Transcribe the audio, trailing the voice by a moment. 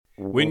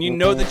When you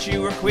know that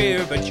you are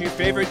queer, but your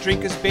favorite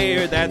drink is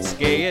beer, that's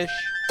gayish.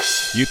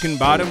 You can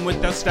bottom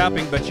without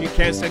stopping, but you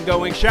can't stand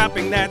going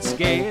shopping, that's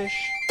gayish.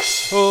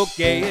 Oh,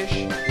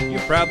 gayish,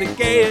 you're probably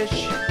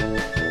gayish.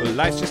 Well,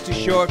 life's just too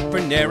short for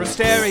narrow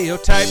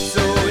stereotypes,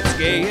 so it's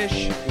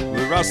gayish.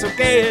 We're also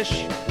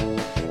gayish.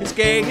 It's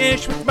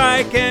Gayish with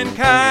Mike and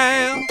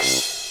Kyle.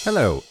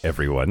 Hello,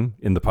 everyone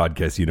in the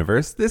podcast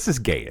universe. This is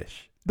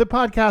Gayish. The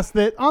podcast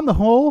that, on the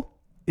whole,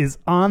 is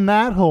on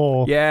that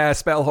hole. Yeah,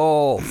 spell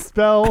hole.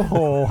 Spell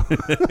hole.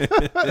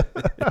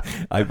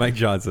 I'm Mike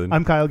Johnson.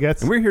 I'm Kyle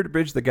Getz. And we're here to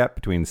bridge the gap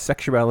between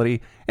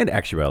sexuality and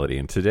actuality.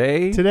 And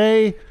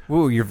today,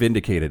 ooh, you're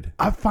vindicated.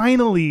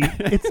 Finally,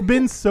 it's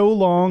been so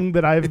long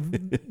that I've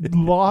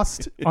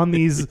lost on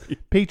these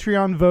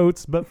Patreon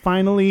votes, but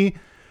finally,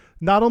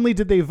 not only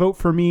did they vote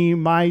for me,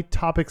 my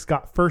topics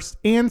got first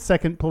and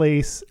second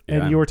place,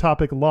 and your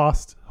topic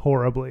lost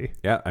horribly.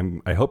 Yeah,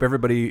 I hope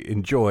everybody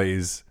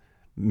enjoys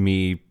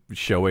me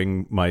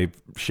showing my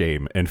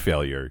shame and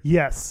failure.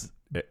 Yes.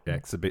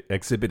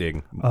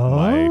 Exhibiting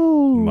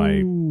Oh.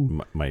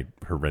 my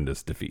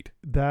horrendous defeat.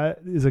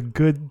 That is a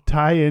good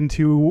tie-in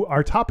to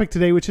our topic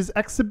today, which is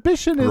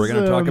exhibitionism. We're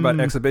going to talk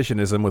about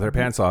exhibitionism with our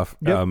pants off.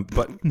 Yep.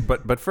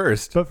 But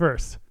first,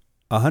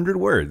 100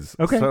 words.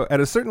 Okay. So at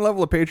a certain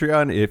level of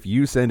Patreon, if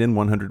you send in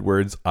 100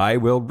 words, I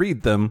will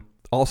read them,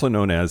 also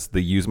known as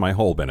the use my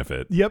whole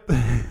benefit. Yep.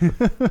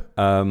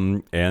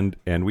 And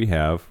we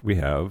have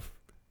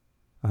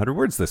 100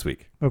 words this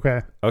week.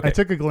 Okay. I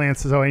took a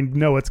glance, so I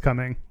know it's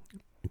coming.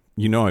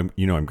 You know I'm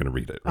going to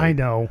read it. Right? I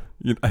know.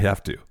 I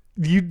have to.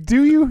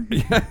 You?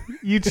 Yeah.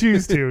 You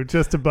choose to,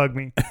 just to bug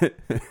me.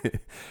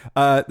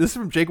 This is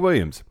from Jake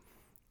Williams.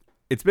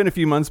 It's been a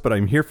few months, but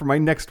I'm here for my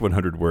next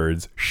 100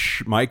 words.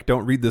 Shh, Mike,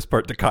 don't read this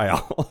part to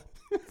Kyle.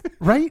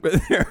 Right?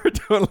 But there are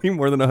totally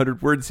more than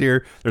 100 words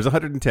here. There's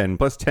 110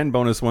 plus 10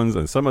 bonus ones,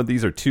 and some of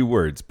these are 2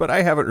 words. But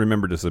I haven't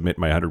remembered to submit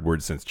my 100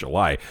 words since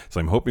July,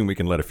 so I'm hoping we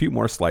can let a few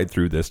more slide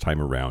through this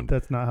time around.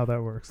 That's not how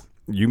that works.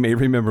 You may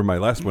remember my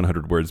last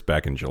 100 words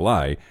back in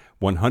July.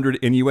 100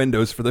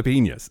 innuendos for the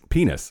penis.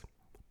 Penis?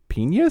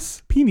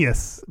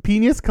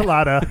 Penis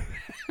colada.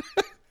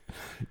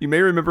 You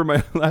may remember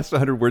my last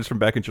 100 words from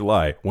back in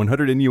July.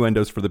 100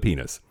 innuendos for the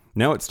penis.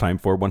 Now it's time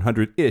for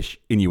 100-ish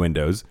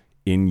innuendos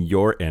in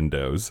your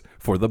endos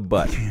for the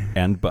butt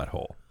and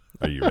butthole.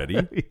 Are you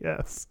ready?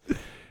 Yes.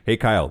 Hey,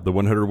 Kyle, the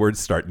 100 words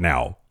start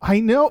now.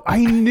 I know.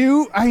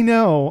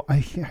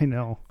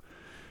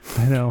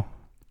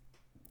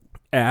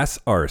 Ass,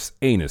 arse,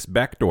 anus,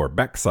 backdoor,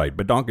 backside,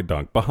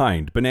 badonkadonk,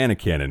 behind, banana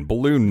cannon,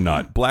 balloon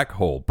knot, black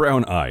hole,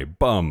 brown eye,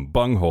 bum,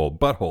 bunghole,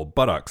 butthole,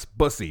 buttocks,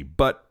 bussy,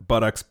 butt,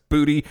 buttocks,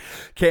 booty,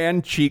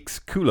 can, cheeks,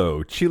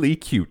 culo, chili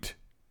cute,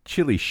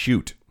 chili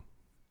shoot.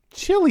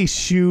 Chili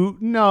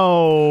shoot?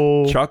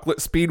 No. Chocolate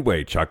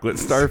speedway, chocolate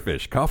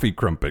starfish, coffee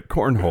crumpet,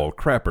 cornhole,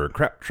 crapper,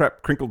 crap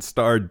trap, crinkled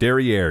star,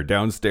 derriere,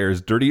 downstairs,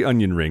 dirty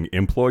onion ring,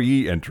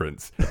 employee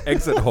entrance,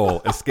 exit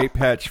hole, escape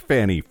hatch,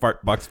 fanny,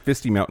 fart box,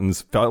 fisty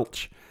mountains,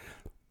 felch,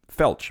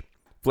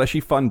 fleshy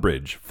fun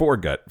bridge,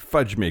 foregut,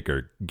 fudge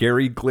maker,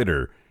 Gary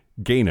glitter,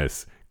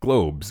 gayness,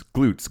 globes,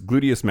 glutes,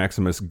 gluteus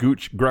maximus,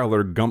 gooch,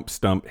 growler, gump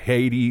stump,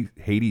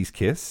 Hades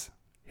kiss,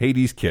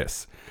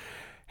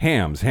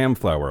 hams,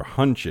 hamflower,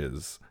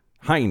 hunches,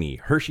 hiney,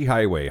 Hershey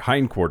highway,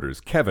 hindquarters,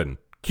 Kevin,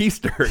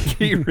 keister,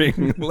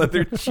 keyring,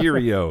 leather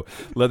Cheerio,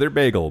 leather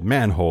bagel,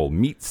 manhole,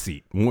 meat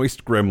seat,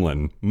 moist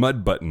gremlin,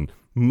 mud button,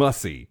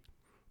 mussy,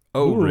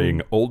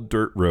 O-ring, old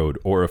dirt road,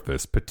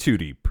 orifice,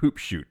 patootie, poop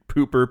shoot,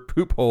 pooper,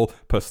 poop hole,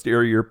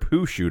 posterior,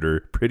 poo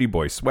shooter, pretty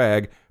boy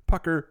swag,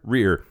 pucker,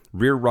 rear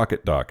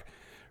rocket dock,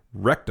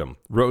 rectum,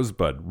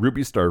 rosebud,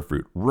 ruby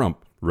starfruit,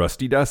 rump,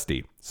 rusty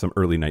dusty, some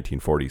early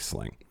 1940s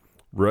slang,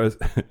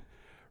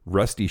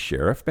 rusty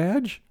sheriff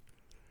badge,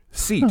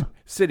 seat,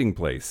 sitting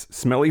place,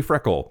 smelly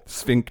freckle,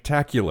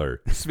 sphinctacular,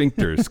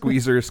 sphincter,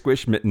 squeezer,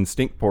 squish mitten,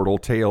 stink portal,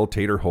 tail,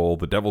 tater hole,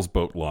 the devil's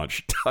boat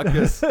launch,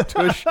 tuckus,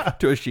 tush,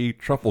 tushy,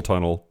 truffle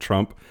tunnel,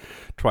 trump,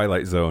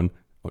 twilight zone,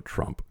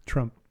 Trump,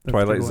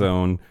 twilight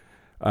zone,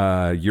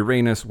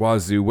 Uranus,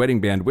 wazoo,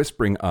 wedding band,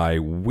 whispering eye,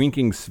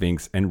 winking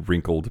sphinx, and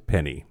wrinkled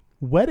penny.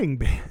 Wedding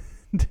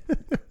band.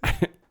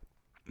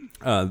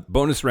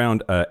 Bonus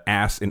round,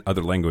 ass in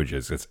other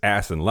languages. It's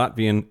ass in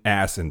Latvian,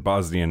 ass in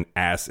Bosnian,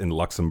 ass in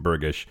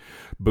Luxembourgish,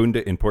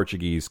 bunda in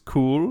Portuguese,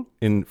 cool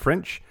in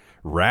French,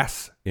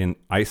 ras in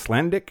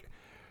Icelandic,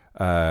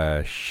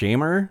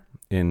 shamer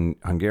in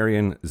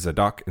Hungarian,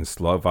 zadok in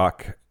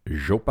Slovak,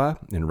 jopa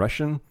in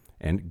Russian,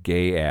 and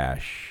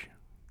gayash.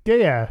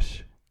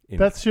 Gayash.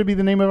 That should be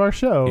the name of our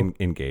show.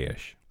 In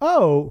gayish.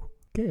 Oh,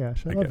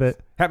 gayash. I love it.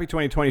 Happy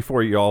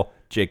 2024, y'all.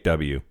 Jake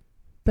W.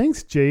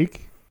 Thanks,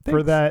 Jake.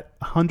 For that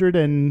 100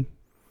 and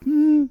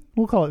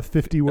we'll call it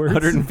 50 words.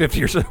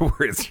 150 or so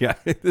words, yeah.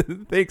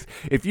 Thanks.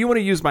 If you want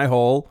to use my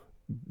whole,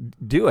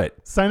 do it.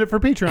 Sign up for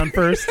Patreon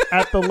first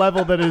at the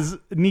level that is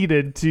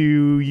needed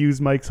to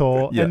use Mike's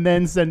whole, and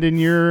then send in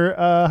your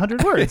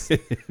 100 words.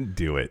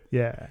 Do it.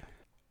 Yeah.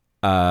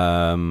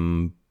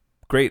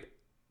 Great.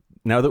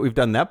 now that we've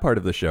done that part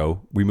of the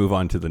show, we move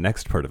on to the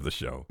next part of the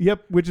show.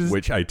 Yep,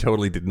 which I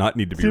totally did not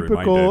need to be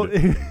typical.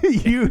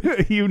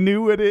 reminded. you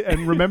knew what it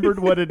and remembered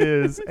what it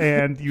is,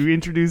 and you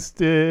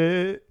introduced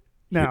it.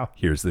 Now,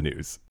 here's the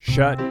news.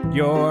 Shut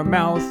your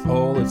mouth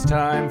hole. It's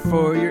time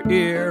for your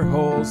ear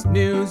holes.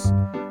 News.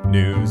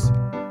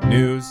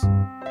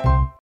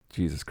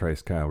 Jesus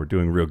Christ, Kyle, we're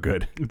doing real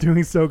good.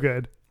 Doing so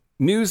good.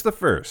 News the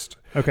first.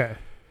 Okay.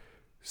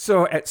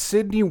 So at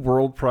Sydney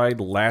World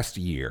Pride last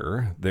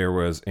year, there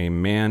was a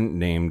man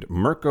named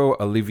Mirko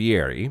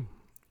Olivieri,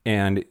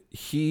 and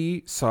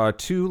he saw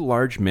two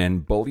large men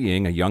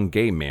bullying a young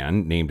gay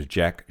man named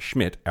Jack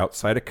Schmidt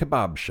outside a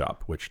kebab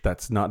shop, which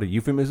that's not a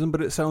euphemism,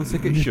 but it sounds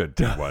like it should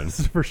be one.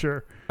 For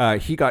sure.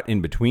 He got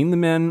in between the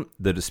men.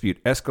 The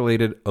dispute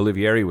escalated.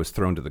 Olivieri was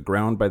thrown to the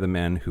ground by the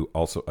men, who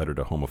also uttered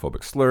a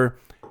homophobic slur.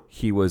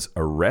 He was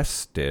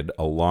arrested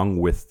along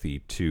with the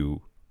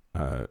two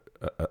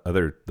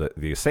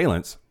the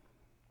assailants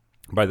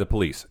by the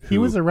police. He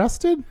was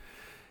arrested?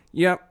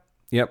 Yep.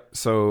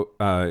 So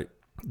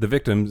the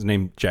victim's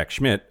named Jack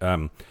Schmidt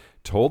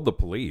told the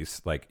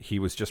police, like, he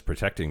was just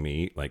protecting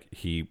me. Like,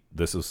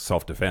 this is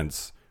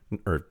self-defense,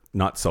 or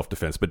not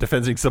self-defense, but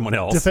defending someone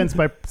else.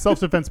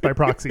 Self-defense by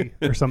proxy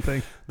or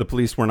something. The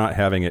police were not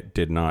having it,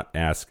 did not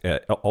ask.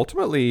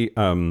 Ultimately,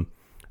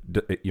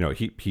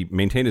 he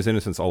maintained his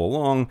innocence all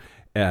along,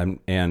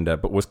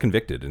 but was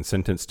convicted and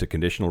sentenced to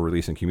conditional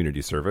release and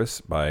community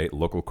service by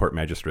local court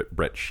magistrate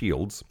Brett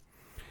Shields.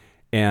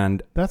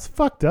 And that's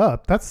fucked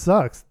up. That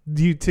sucks.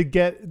 To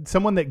get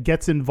someone that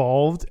gets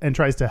involved and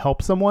tries to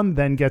help someone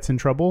then gets in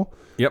trouble.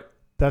 Yep,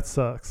 that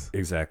sucks.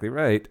 Exactly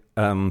right.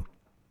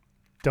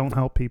 Don't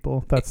help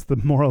people. That's the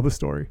moral of the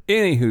story.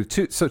 Anywho,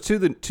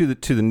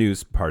 to the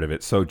news part of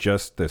it. So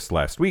just this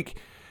last week,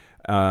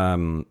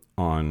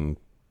 on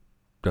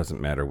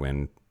doesn't matter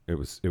when it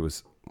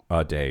was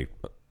a day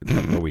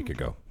a week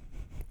ago.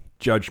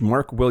 Judge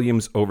Mark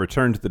Williams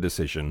overturned the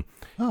decision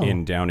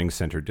in Downing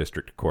Center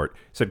District Court.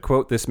 Said,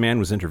 quote, "This man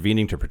was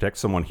intervening to protect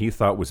someone he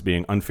thought was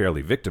being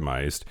unfairly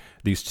victimized.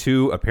 These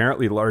two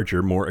apparently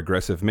larger, more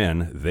aggressive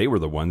men, they were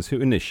the ones who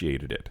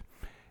initiated it."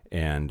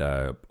 And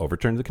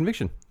overturned the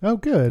conviction. Oh,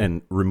 good.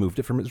 And removed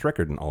it from his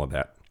record and all of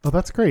that. Oh,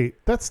 that's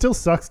great. That still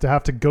sucks to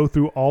have to go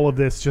through all of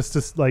this just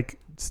to, like,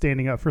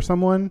 standing up for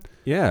someone.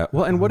 Yeah.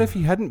 Well, and what if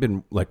he hadn't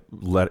been, like,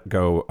 let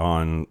go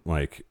on,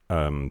 like,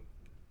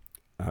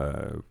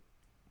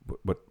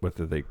 what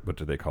do they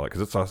call it?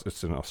 Because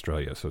it's in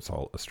Australia, so it's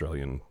all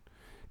Australian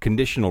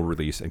conditional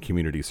release and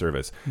community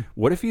service.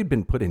 What if he had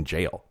been put in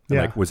jail? And,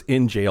 like, was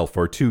in jail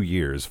for 2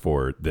 years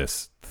for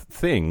this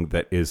thing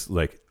that is,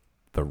 like,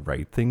 the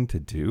right thing to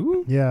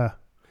do? Yeah.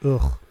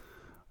 Ugh.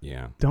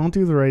 Yeah. Don't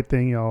do the right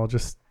thing, y'all.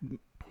 Just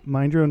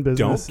mind your own business.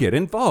 Don't get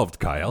involved,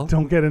 Kyle.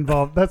 Don't get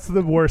involved. That's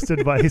the worst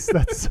advice.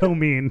 That's so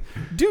mean.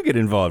 Do get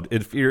involved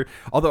if you're.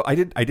 Although I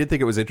did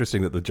think it was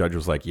interesting that the judge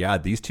was like, "Yeah,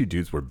 these two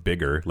dudes were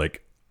bigger."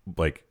 Like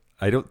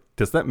I don't.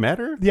 Does that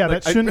matter? Yeah,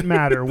 like, that shouldn't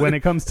matter when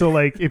it comes to,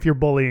 like, if you're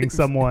bullying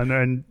someone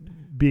and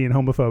being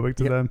homophobic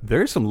to them.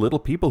 There are some little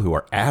people who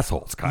are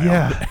assholes, Kyle.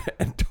 Yeah.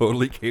 And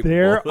totally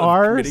capable of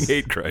committing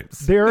hate crimes.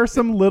 There are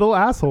some little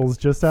assholes.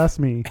 Just ask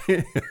me.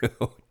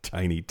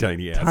 Tiny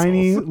assholes.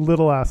 Tiny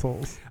little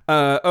assholes.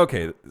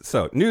 Okay,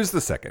 so news the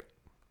second.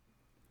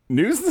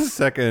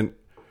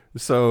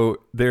 So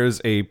there's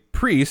a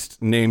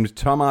priest named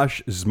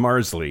Tomasz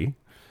Zmarzli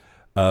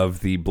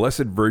of the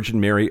Blessed Virgin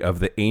Mary of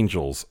the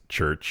Angels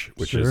Church,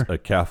 which is a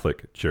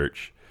Catholic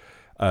church,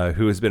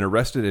 who has been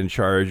arrested and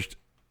charged,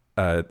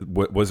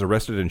 was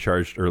arrested and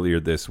charged earlier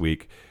this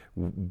week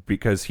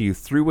because he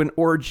threw an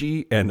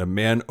orgy and a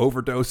man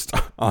overdosed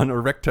on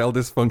erectile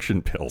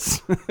dysfunction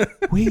pills.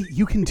 Wait,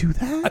 you can do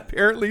that?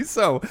 Apparently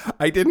so.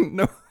 I didn't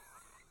know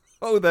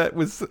that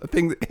was a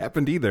thing that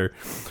happened either.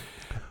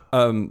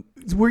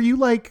 Were you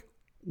like,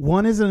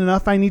 one isn't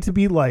enough, I need to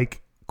be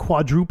like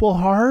quadruple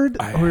hard?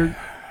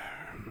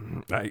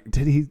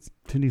 Did he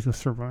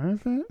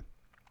survive it?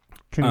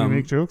 Can you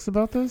make jokes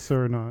about this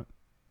or not?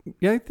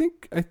 Yeah, I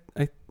think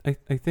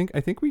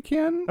we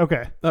can.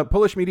 Okay.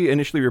 Polish media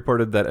initially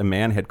reported that a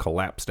man had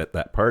collapsed at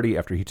that party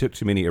after he took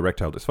too many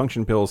erectile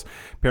dysfunction pills.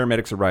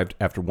 Paramedics arrived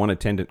after one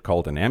attendant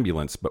called an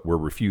ambulance, but were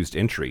refused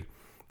entry.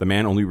 The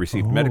man only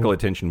received medical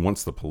attention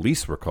once the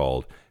police were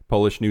called.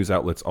 Polish news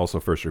outlets also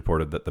first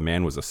reported that the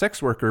man was a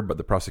sex worker, but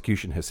the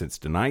prosecution has since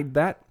denied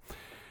that.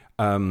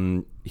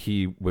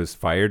 He was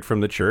fired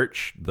from the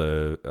church.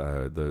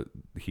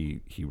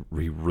 He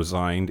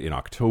resigned in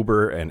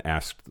October and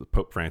asked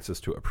Pope Francis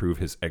to approve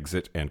his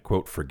exit and,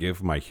 quote,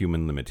 "forgive my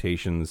human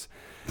limitations."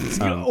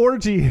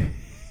 Orgy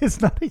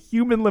is not a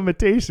human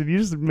limitation. You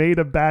just made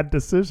a bad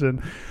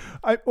decision.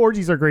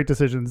 Orgies are great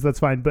decisions. That's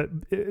fine, but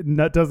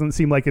that doesn't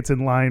seem like it's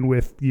in line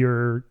with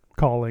your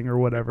calling or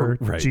whatever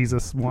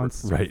Jesus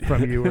wants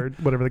from you, or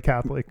whatever the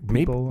Catholic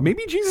people.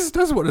 Maybe Jesus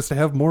does want us to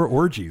have more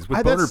orgies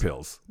with boner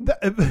pills.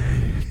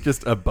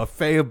 Just a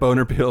buffet of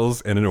boner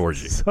pills and an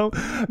orgy. So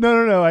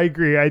no, I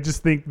agree. I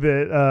just think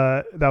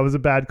that that was a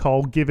bad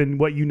call given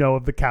what you know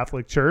of the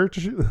Catholic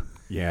Church.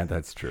 Yeah,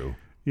 that's true.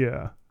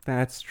 Yeah.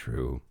 That's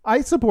true.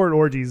 I support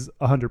orgies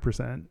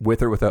 100%.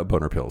 With or without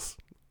boner pills.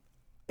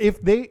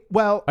 If they,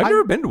 well, I've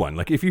never been to one.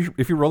 Like if you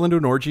roll into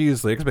an orgy,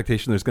 is the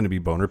expectation there's going to be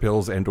boner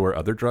pills and or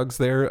other drugs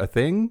there a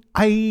thing?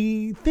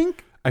 I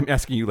think I'm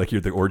asking you like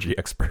you're the orgy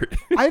expert.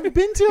 I've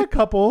been to a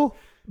couple,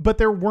 but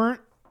there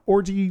weren't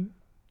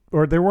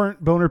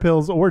boner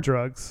pills or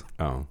drugs.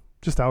 Oh.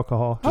 Just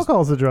alcohol.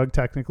 Alcohol's a drug,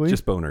 technically.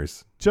 Just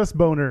boners. Just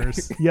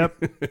boners.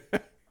 Yep.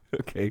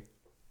 Okay.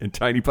 And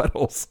tiny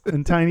buttholes.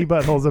 And tiny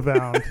buttholes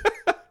abound.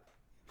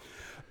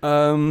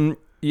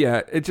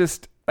 Yeah, it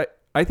just,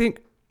 I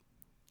think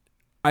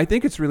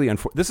it's really,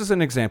 this is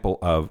an example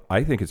of,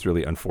 I think it's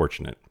really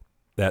unfortunate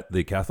that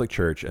the Catholic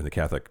Church and the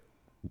Catholic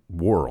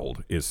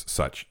world is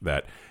such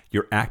that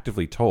you're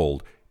actively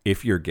told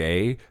if you're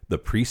gay, the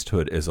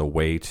priesthood is a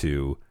way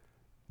to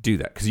do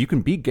that. Because you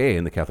can be gay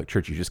in the Catholic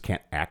Church, you just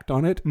can't act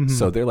on it. Mm-hmm.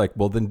 So they're like,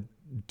 well, then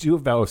do a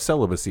vow of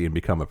celibacy and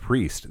become a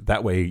priest.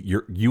 That way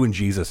you and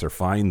Jesus are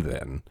fine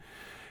then.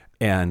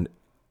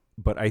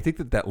 But I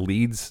think that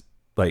leads,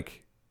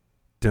 like,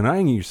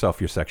 denying yourself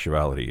your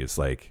sexuality is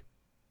like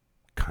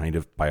kind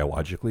of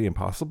biologically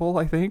impossible,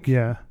 I think.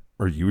 Yeah.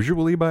 Or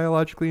usually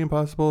biologically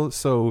impossible.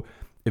 So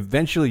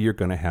eventually you're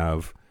going to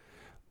have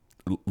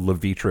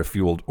Levitra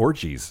fueled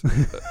orgies.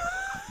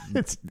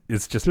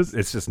 It's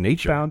just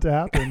nature. Bound to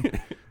happen.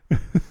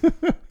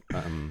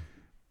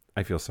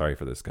 I feel sorry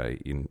for this guy,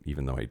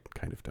 even though I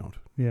kind of don't.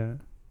 Yeah.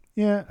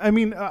 Yeah. I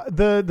mean,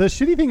 the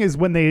shitty thing is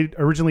when they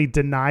originally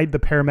denied the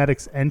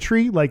paramedics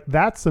entry, like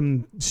that's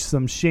some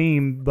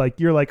shame. Like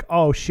you're like,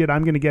 oh shit,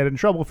 I'm going to get in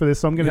trouble for this.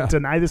 So I'm going to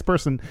deny this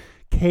person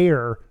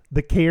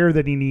the care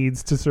that he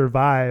needs to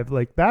survive.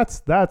 Like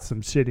that's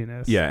some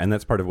shittiness. Yeah. And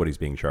that's part of what he's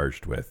being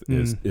charged with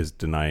is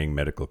denying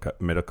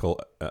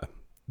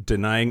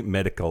denying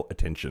medical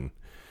attention.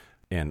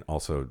 And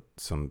also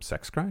some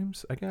sex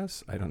crimes, I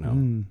guess. I don't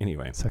know.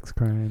 Anyway. Sex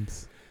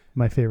crimes.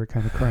 My favorite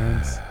kind of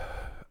crimes.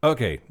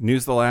 Okay.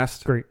 News the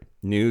last. Great.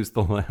 News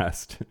the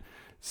last.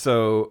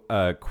 So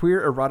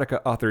queer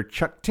erotica author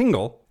Chuck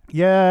Tingle.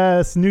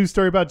 Yes. News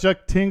story about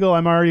Chuck Tingle.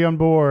 I'm already on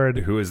board.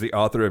 Who is the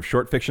author of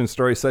short fiction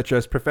stories such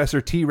as Professor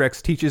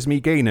T-Rex Teaches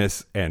Me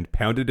Gayness and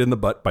Pounded in the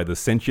Butt by the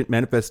Sentient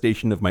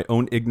Manifestation of My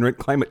Own Ignorant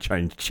Climate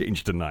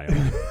Change Denial.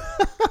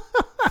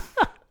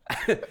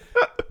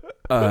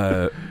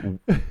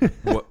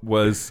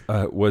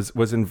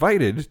 Was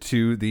invited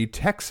to the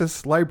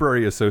Texas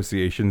Library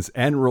Association's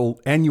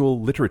annual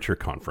literature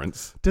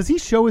conference. Does he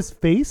show his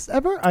face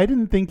ever? I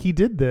didn't think he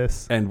did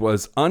this. And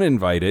was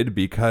uninvited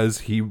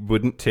because he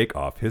wouldn't take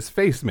off his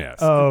face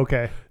mask. Oh,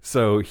 okay.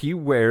 So he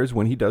wears,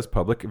 when he does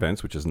public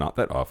events, which is not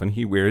that often,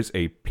 he wears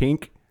a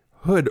pink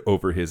hood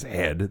over his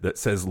head that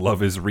says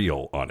 "Love is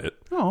Real" on it.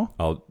 Oh.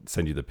 I'll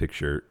send you the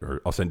picture,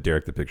 or I'll send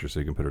Derek the picture so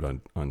you can put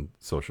it on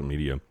social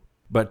media.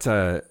 But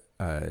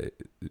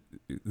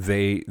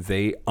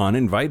they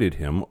uninvited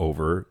him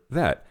over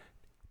that.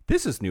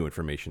 This is new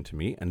information to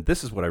me, and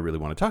this is what I really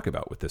want to talk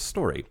about with this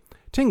story.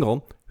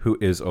 Tingle, who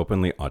is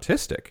openly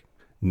autistic,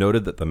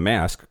 noted that the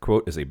mask,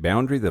 quote, is a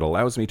boundary that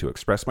allows me to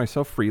express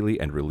myself freely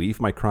and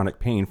relieve my chronic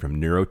pain from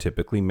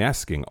neurotypically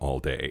masking all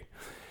day.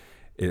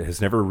 It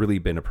has never really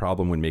been a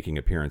problem when making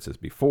appearances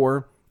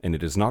before, and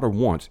it is not a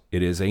want,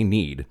 it is a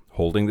need.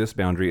 Holding this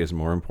boundary is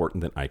more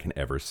important than I can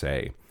ever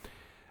say.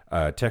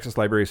 Texas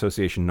Library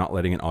Association not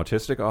letting an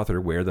autistic author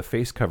wear the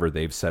face cover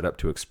they've set up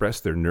to express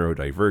their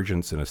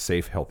neurodivergence in a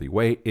safe, healthy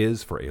way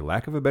is, for a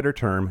lack of a better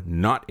term,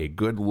 not a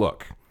good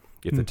look.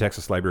 If the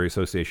Texas Library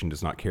Association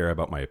does not care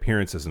about my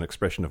appearance as an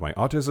expression of my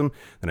autism,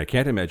 then I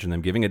can't imagine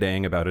them giving a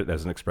dang about it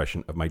as an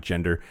expression of my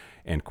gender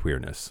and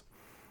queerness.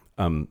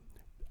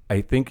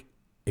 I think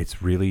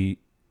it's really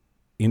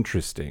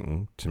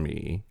interesting to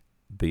me,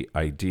 the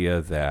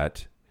idea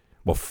that,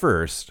 well,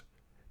 first,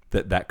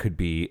 that could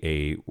be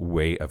a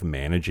way of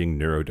managing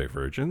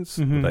neurodivergence.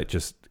 Mm-hmm. That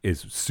just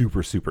is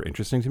super, super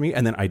interesting to me.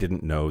 And then I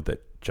didn't know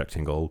that Chuck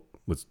Tingle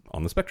was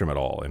on the spectrum at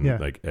all. And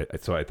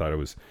so I thought it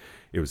was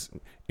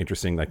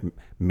interesting. Like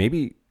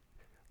maybe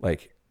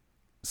like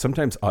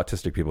sometimes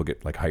autistic people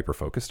get like hyper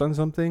focused on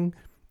something.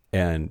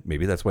 And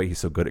maybe that's why he's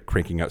so good at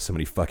cranking out so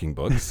many fucking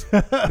books.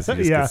 Because he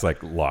just gets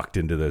like locked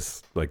into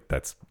this, like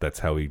that's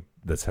how he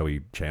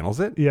channels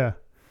it. Yeah.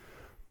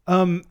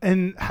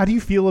 And how do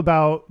you feel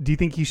about, do you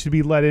think he should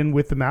be let in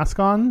with the mask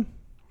on?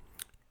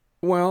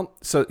 Well,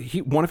 so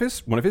one of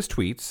his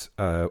tweets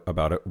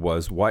about it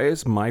was, why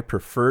is my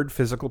preferred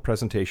physical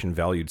presentation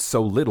valued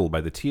so little by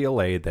the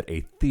TLA that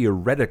a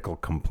theoretical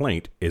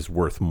complaint is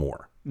worth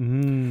more?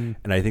 Mm.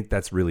 And I think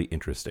that's really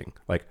interesting.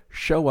 Like,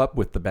 show up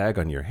with the bag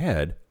on your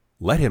head,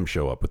 let him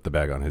show up with the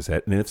bag on his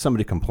head. And if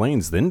somebody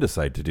complains, then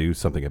decide to do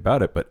something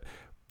about it. But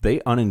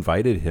they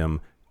uninvited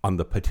him on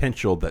the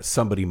potential that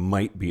somebody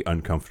might be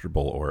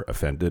uncomfortable or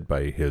offended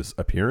by his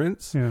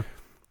appearance. Yeah.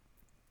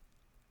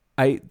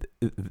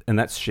 And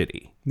that's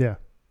shitty. Yeah.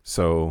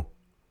 So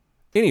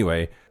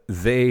anyway,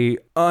 they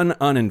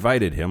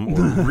uninvited him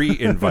or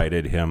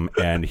re-invited him,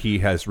 and he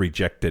has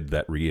rejected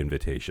that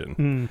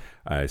re-invitation.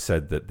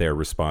 Said that their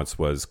response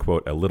was,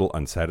 quote, a little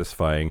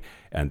unsatisfying,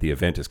 and the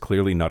event is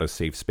clearly not a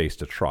safe space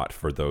to trot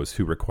for those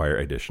who require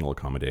additional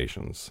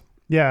accommodations.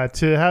 Yeah,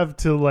 to have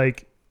to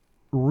like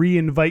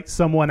re-invite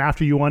someone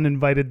after you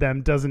uninvited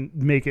them doesn't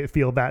make it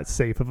feel that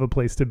safe of a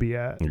place to be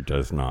at. It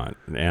does not.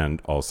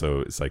 And also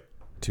it's like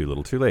too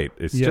little too late.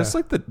 It's just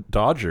like the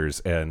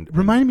Dodgers and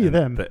remind me of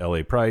them. The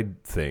LA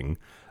Pride thing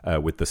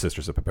with the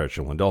Sisters of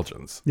Perpetual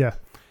Indulgence. Yeah.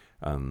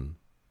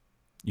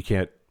 You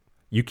can't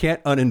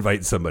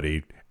uninvite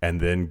somebody and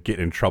then get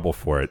in trouble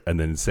for it and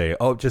then say,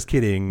 oh, just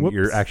kidding. Whoops.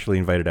 You're actually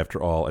invited after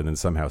all, and then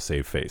somehow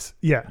save face.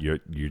 Yeah.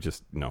 You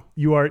just no.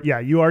 You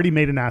already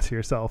made an ass of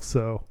yourself,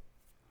 so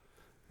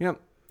Yep.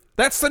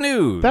 That's the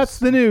news. that's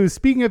the news.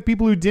 Speaking of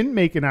people who didn't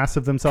make an ass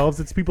of themselves,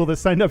 it's people that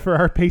signed up for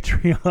our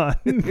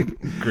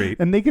Patreon. Great.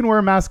 And they can wear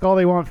a mask all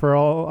they want for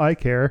all I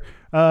care.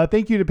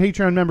 Thank you to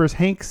Patreon members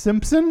Hank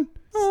Simpson.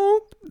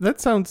 Oh, that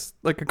sounds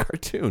like a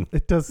cartoon.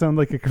 It does sound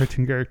like a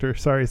cartoon character.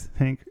 Sorry,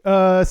 Hank.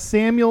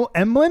 Samuel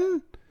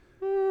Emlin.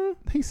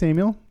 Hey,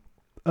 Samuel.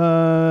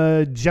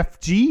 Jeff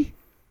G.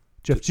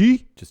 Just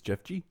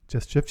Jeff G.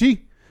 Just Jeff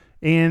G.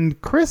 And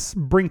Chris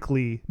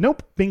Brinkley.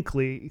 Nope,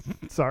 Binkley.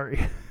 Sorry.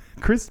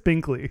 Chris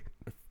Binkley.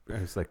 I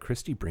was like,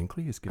 Christy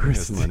Brinkley is giving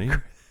us money.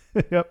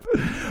 Yep.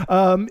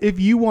 If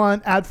you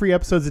want ad-free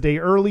episodes a day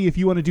early, if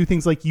you want to do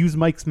things like use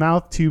Mike's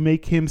mouth to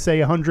make him say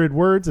 100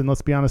 words, and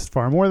let's be honest,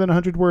 far more than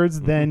 100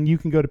 words, then you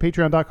can go to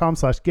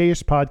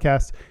patreon.com/Gayish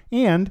podcast,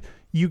 and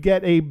you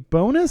get a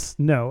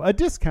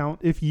discount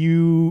if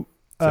you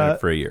Sign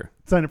up for a year.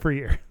 Sign up for a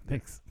year.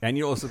 Thanks.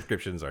 Annual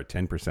subscriptions are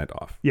 10%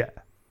 off. Yeah.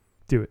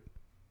 Do it.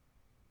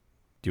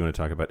 Do you want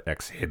to talk about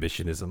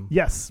exhibitionism?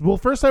 Yes. Well,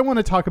 first I want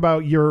to talk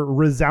about your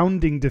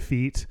resounding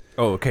defeat.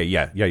 Oh, okay.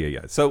 Yeah.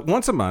 So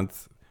once a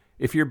month,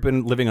 if you've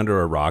been living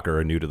under a rock or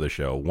are new to the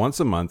show, once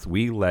a month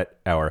we let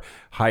our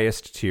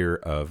highest tier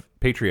of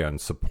Patreon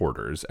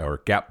supporters, our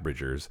gap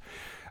bridgers,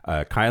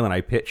 Kyle and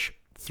I pitch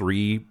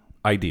 3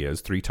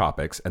 ideas, 3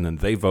 topics, and then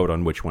they vote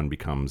on which one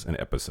becomes an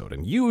episode.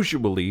 And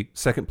usually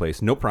second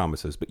place, no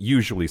promises, but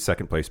usually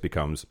second place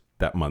becomes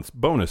that month's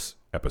bonus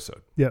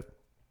episode. Yep.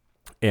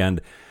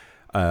 And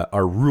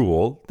our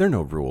rule, there are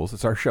no rules.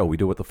 It's our show. We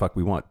do what the fuck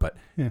we want. But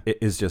it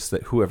is just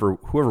that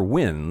whoever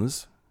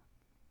wins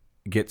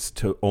gets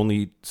to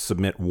only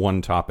submit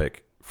one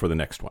topic for the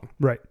next one.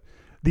 Right.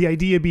 The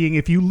idea being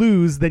if you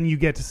lose, then you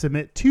get to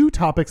submit 2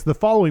 topics the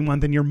following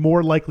month and you're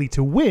more likely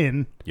to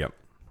win. Yep.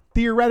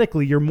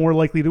 Theoretically, you're more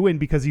likely to win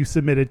because you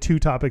submitted 2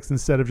 topics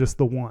instead of just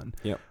the one.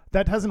 Yep.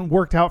 That hasn't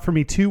worked out for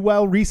me too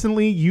well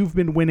recently. You've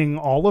been winning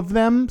all of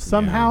them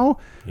somehow.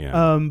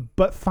 Yeah.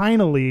 But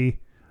finally,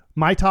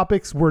 my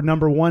topics were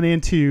number 1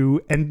 and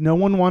 2, and no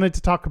one wanted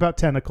to talk about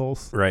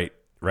tentacles. Right.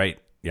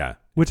 Yeah.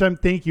 Which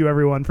thank you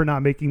everyone for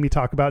not making me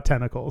talk about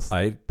tentacles.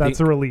 That's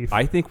a relief.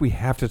 I think we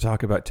have to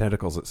talk about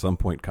tentacles at some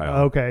point,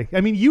 Kyle. Okay. I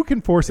mean, you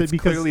can force it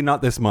because clearly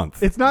not this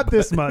month. It's not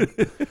this month.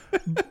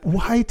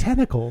 Why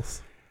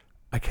tentacles?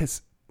 I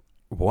guess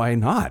why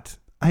not?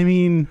 I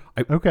mean,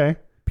 okay.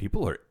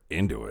 People are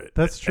into it.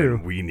 That's true.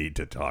 And we need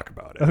to talk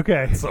about it.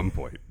 Okay. At some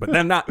point. But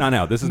then not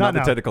now. This is not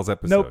the now. tentacles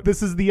episode. Nope.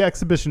 This is the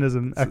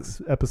exhibitionism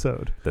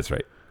episode. That's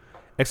right.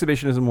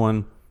 Exhibitionism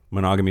 1,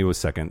 monogamy was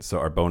 2nd. So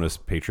our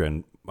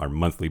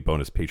monthly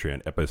bonus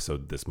Patreon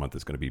episode this month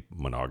is going to be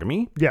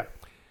monogamy. Yeah.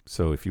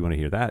 So if you want to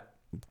hear that,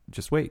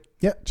 just wait.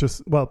 Yeah.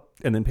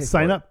 And then pay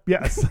sign for up.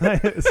 Yes.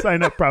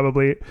 Sign up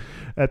probably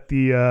at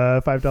the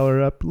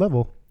 $5 up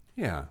level.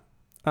 Yeah.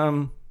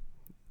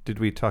 Did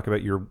we talk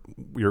about your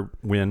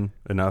win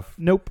enough?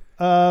 Nope.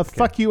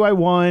 Fuck you. I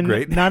won.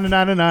 Great.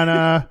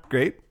 Na.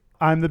 Great.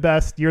 I'm the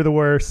best. You're the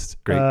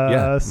worst. Great.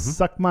 Yeah.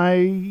 Suck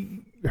my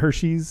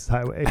Hershey's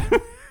Highway.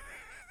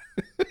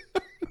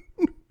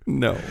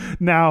 No.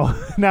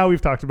 Now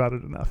we've talked about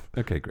it enough.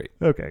 Okay, great.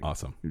 Okay.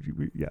 Awesome.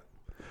 Yeah.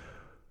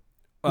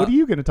 What are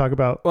you going to talk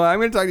about? Well, I'm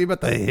going to talk to you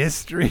about the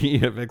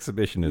history of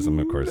exhibitionism.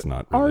 Of course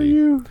not. Really. Are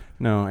you?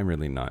 No, I'm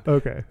really not.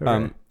 Okay.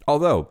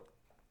 Although,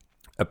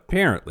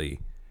 apparently,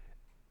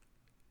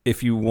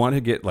 if you want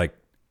to get like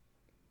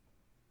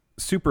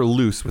super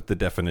loose with the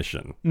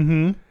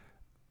definition,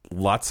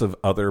 lots of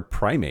other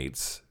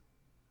primates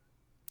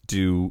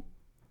do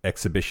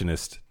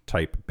exhibitionist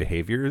type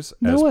behaviors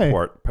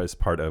as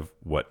part of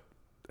what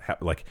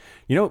like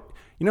you know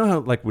how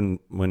like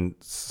when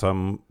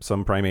some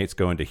primates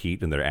go into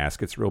heat and their ass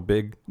gets real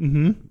big,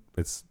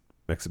 it's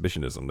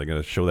exhibitionism. They're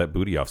going to show that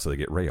booty off so they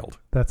get railed.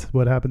 That's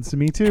what happens to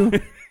me too.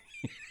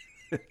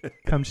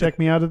 Come check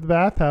me out at the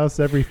bathhouse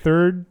every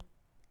 3rd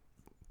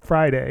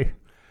Friday.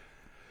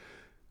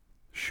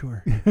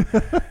 Sure.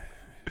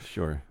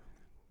 Sure.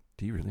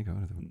 Do you really go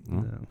to the...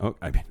 No. Oh,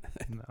 I mean,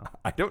 No.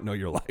 I don't know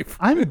your life.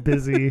 I'm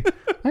busy.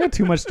 I got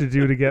too much to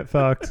do to get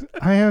fucked.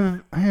 I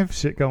have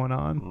shit going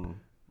on.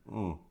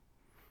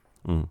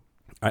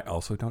 I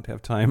also don't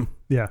have time,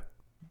 Yeah.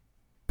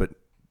 but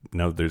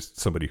now there's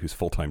somebody whose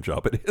full-time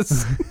job it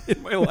is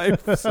in my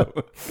life, so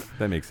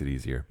that makes it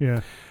easier.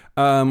 Yeah.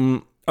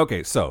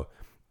 Okay, so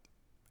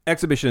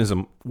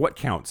exhibitionism, what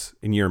counts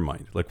in your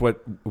mind? Like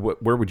what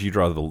where would you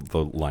draw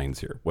the lines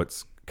here?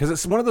 Because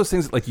it's one of those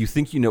things that, like, you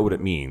think you know what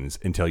it means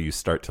until you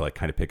start to like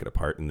kind of pick it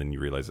apart, and then you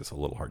realize it's a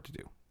little hard to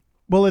do.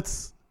 Well,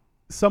 it's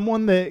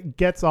someone that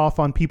gets off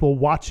on people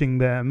watching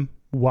them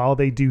while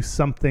they do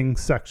something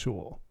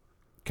sexual.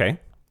 Okay,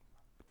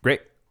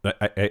 great.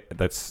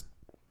 That's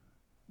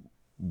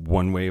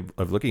one way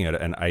of looking at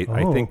it, and I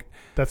think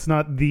that's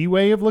not the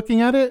way of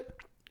looking at it.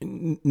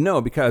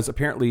 No, because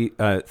apparently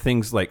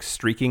things like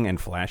streaking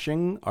and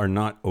flashing are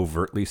not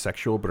overtly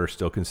sexual, but are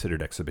still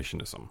considered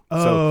exhibitionism.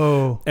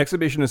 So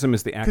exhibitionism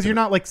is the act because you're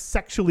not like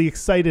sexually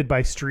excited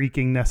by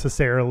streaking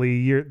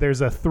necessarily.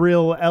 There's a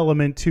thrill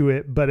element to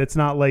it, but it's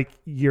not like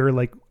you're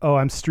like, oh,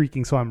 I'm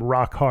streaking, so I'm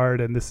rock hard,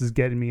 and this is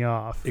getting me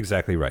off.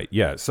 Exactly right.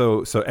 Yeah.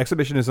 So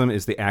exhibitionism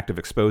is the act of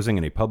exposing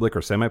in a public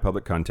or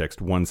semi-public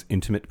context one's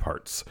intimate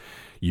parts,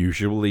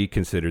 usually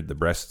considered the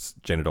breasts,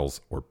 genitals,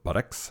 or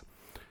buttocks.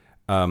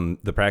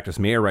 The practice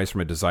may arise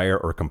from a desire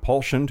or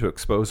compulsion to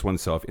expose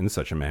oneself in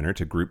such a manner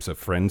to groups of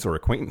friends or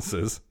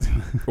acquaintances,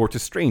 or to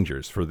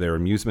strangers for their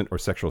amusement or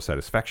sexual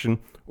satisfaction,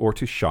 or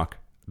to shock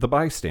the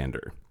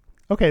bystander.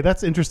 Okay,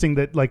 that's interesting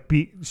that like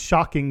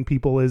shocking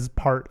people is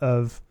part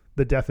of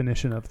the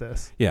definition of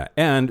this. Yeah,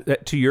 and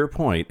to your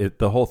point,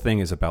 the whole thing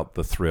is about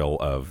the thrill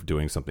of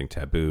doing something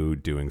taboo,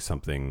 doing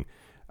something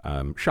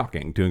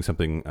shocking, doing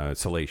something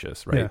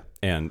salacious, right?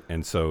 Yeah.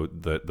 And so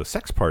the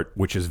sex part,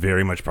 which is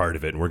very much part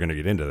of it, and we're going to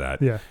get into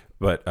that. Yeah.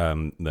 But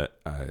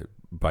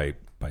by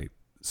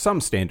some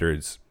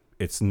standards,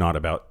 it's not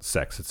about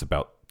sex. It's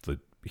about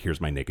here's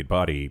my naked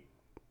body,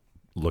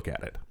 look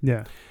at it.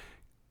 Yeah.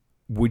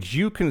 Would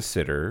you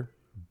consider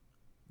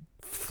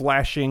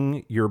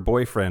flashing your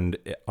boyfriend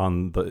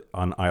on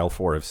aisle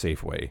 4 of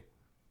Safeway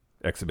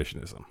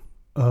exhibitionism?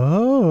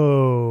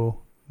 Oh.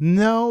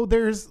 No,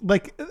 there's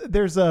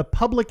a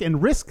public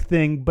and risk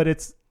thing, but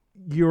it's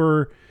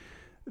I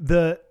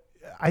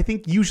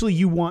think usually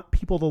you want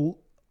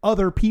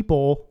other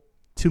people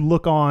to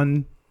look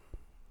on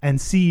and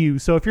see you.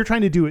 So if you're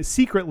trying to do it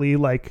secretly,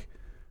 like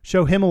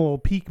show him a little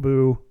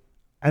peekaboo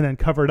and then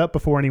cover it up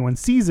before anyone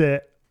sees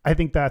it, I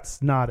think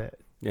that's not it.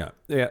 Yeah,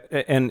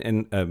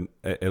 and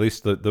at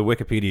least the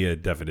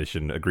Wikipedia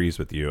definition agrees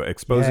with you.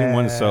 Exposing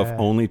oneself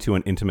only to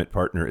an intimate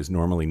partner is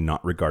normally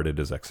not regarded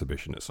as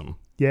exhibitionism.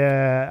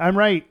 Yeah, I'm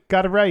right.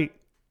 Got it right.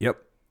 Yep.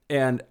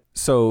 And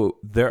so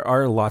there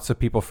are lots of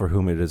people for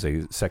whom it is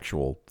a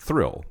sexual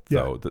thrill,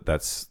 though.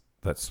 That's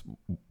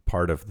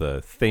part of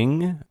the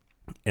thing.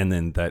 And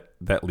then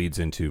that leads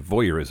into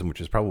voyeurism,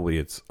 which is probably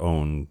its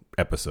own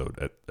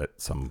episode at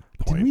some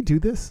point. Did we do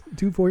this?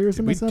 Do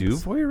voyeurism? Did we do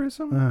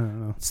voyeurism? I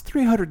don't know. It's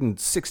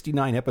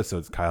 369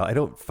 episodes, Kyle. I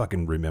don't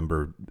fucking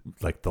remember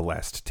like the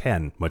last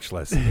 10, much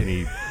less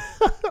any.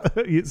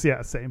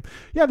 Yeah, same.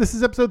 Yeah, this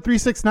is episode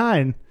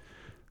 369.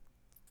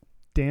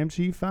 Damn,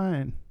 she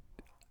fine.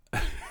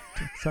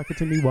 Suck it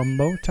to me one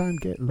more time.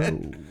 Get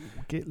low,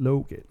 get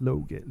low, get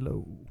low, get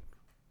low.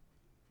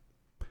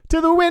 To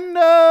the window.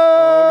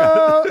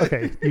 Oh,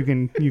 okay, you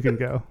can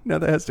go. Now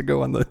that has to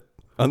go on the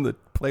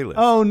playlist.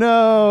 Oh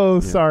no,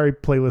 sorry,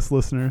 playlist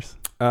listeners.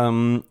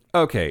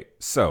 Okay,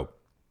 so,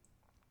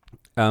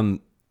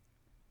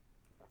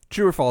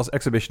 true or false?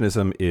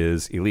 Exhibitionism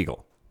is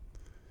illegal.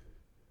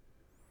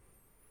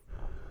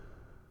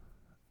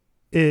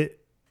 It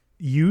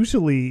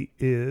usually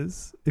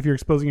is if you're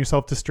exposing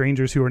yourself to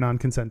strangers who are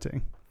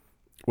non-consenting.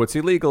 What's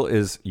illegal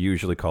is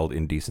usually called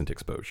indecent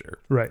exposure.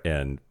 Right.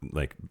 And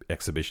like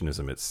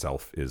exhibitionism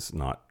itself is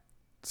not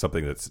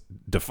something that's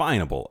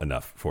definable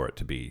enough for it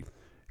to be.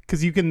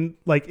 Because you can,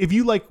 like, if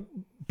you like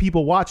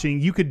people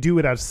watching, you could do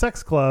it at a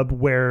sex club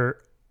where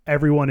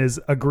everyone is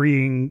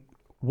agreeing,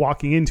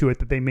 walking into it,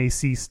 that they may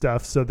see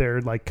stuff. So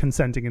they're like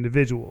consenting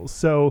individuals.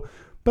 So,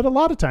 but a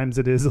lot of times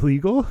it is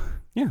illegal.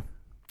 Yeah.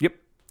 Yep.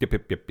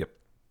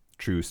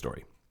 True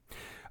story.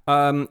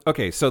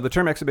 Okay, so the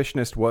term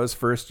exhibitionist was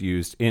first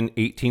used in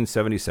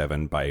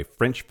 1877 by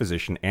French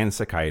physician and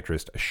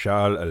psychiatrist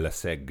Charles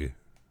Lasègue.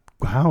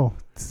 Wow.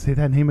 Say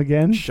that name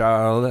again.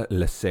 Charles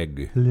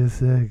Lasègue.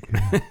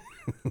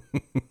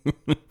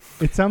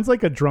 It sounds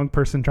like a drunk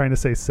person trying to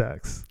say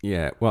sex.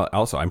 Yeah, well,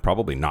 also, I'm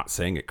probably not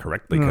saying it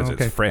correctly because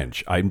it's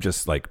French. I'm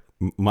just like,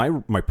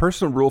 my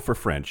personal rule for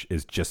French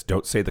is just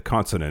don't say the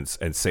consonants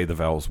and say the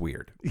vowels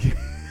weird.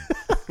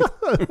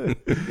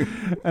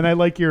 And I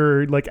like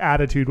your like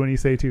attitude when you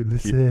say to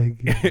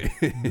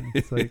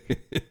it's like,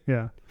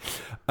 yeah.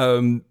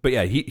 But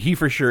yeah, he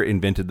for sure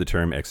invented the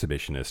term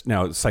exhibitionist.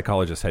 Now,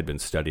 psychologists had been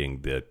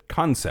studying the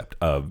concept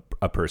of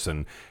a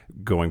person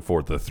going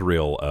for the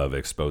thrill of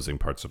exposing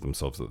parts of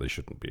themselves that they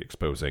shouldn't be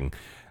exposing.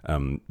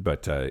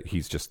 But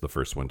he's just the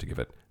first one to give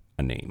it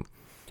a name.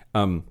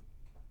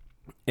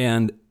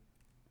 And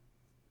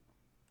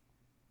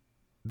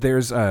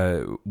there's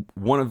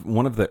one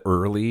of the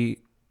early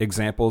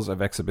examples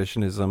of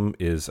exhibitionism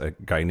is a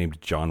guy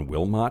named John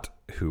Wilmot,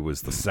 who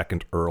was the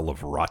second Earl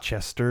of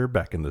Rochester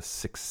back in the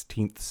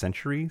 16th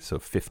century, so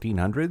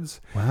 1500s.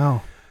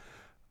 Wow.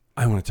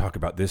 I want to talk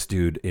about this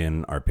dude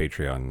in our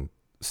Patreon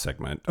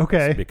segment.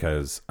 Okay.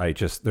 Because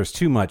there's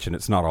too much and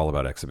it's not all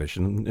about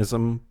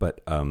exhibitionism,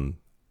 but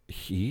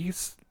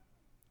he's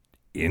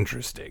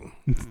interesting.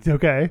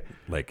 Okay.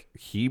 Like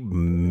he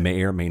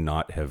may or may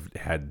not have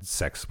had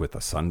sex with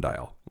a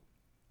sundial.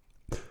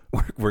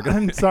 We're gonna,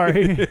 I'm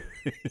sorry.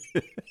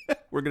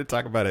 we're going to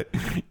talk about it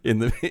in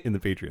the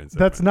Patreon segment.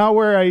 That's not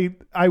where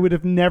I would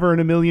have never in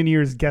a million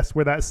years guessed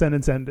where that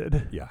sentence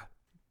ended. Yeah,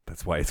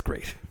 that's why it's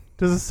great.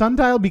 Does a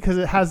sundial, because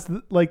it has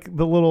like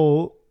the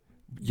little...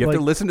 You have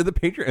to listen to the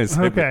Patreon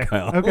segment, Okay,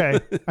 Kyle. okay.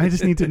 I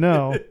just need to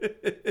know.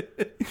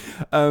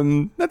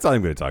 That's all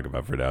I'm going to talk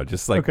about for now.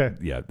 Just like, Okay.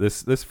 yeah,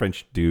 this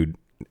French dude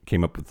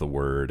came up with the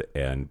word,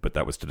 but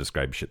that was to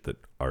describe shit that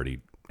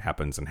already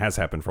happens and has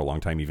happened for a long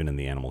time, even in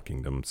the animal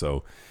kingdom.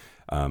 So,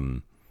 yeah,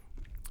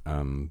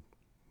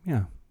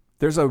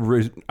 there's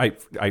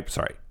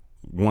sorry.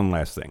 One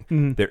last thing.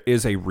 Mm-hmm. There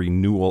is a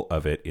renewal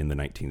of it in the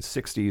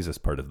 1960s as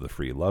part of the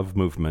free love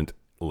movement.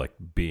 Like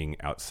being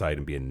outside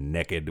and being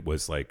naked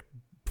was like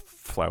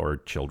flower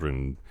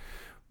children,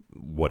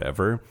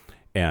 whatever.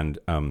 And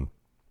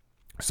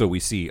so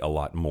we see a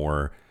lot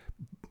more,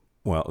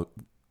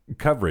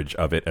 coverage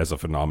of it as a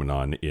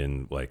phenomenon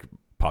in like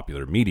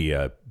popular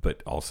media,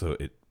 but also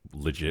it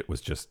legit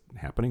was just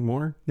happening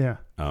more. Yeah.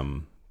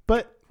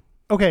 But,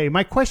 okay,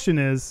 my question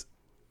is,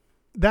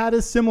 that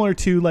is similar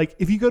to, like,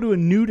 if you go to a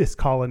nudist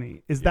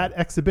colony, is that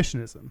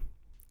exhibitionism?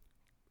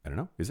 I don't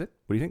know. Is it?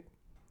 What do you think?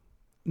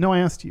 No, I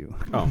asked you.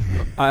 Oh,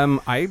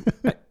 I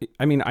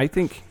mean, I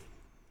think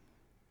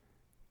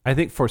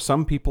for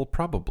some people,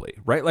 probably,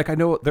 right? Like, I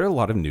know there are a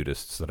lot of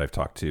nudists that I've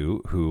talked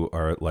to who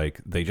are like,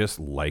 they just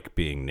like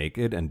being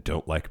naked and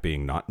don't like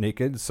being not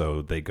naked.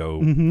 So they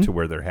go to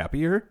where they're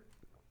happier.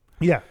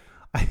 Yeah.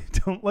 I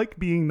don't like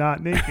being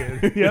not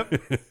naked.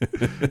 Yep.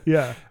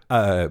 Yeah.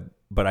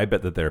 But I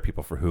bet that there are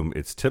people for whom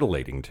it's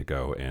titillating to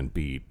go and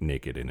be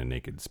naked in a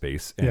naked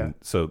space. And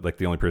so like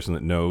the only person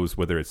that knows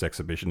whether it's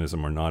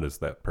exhibitionism or not is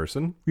that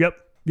person. Yep.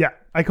 Yeah.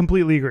 I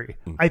completely agree.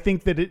 I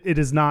think that it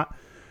is not.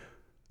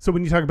 So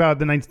when you talk about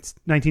the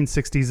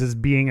 1960s as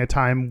being a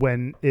time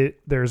when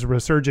there's a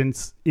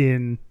resurgence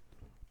in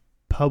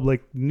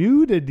public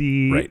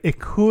nudity, right. It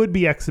could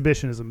be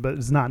exhibitionism, but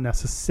it's not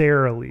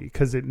necessarily,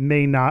 because it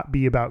may not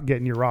be about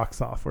getting your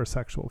rocks off or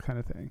sexual kind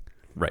of thing.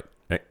 Right.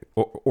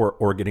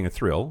 Or getting a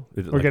thrill.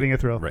 Or getting a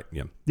thrill. Right.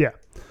 Yeah. Yeah.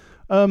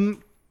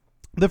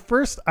 The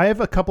first, I have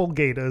a couple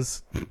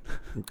gatas.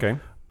 Okay.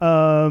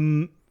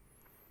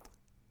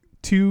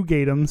 2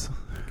 gatums.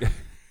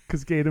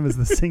 Because gatum is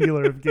the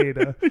singular of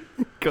gata.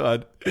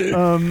 God.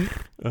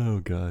 Oh,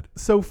 God.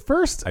 So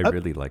first... I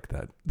really like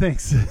that.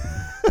 Thanks.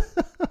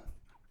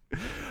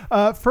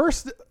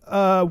 First,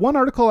 one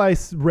article I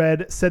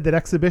read said that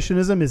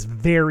exhibitionism is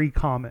very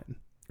common.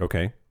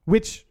 Okay.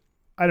 Which,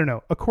 I don't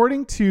know.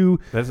 According to...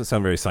 That doesn't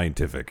sound very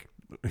scientific.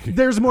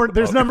 There's more.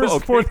 There's numbers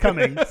okay.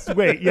 forthcoming.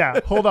 Wait, yeah.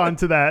 Hold on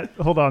to that.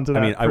 I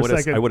mean, I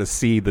want to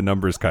see the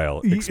numbers,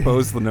 Kyle.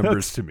 Expose the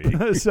numbers to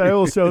me. So I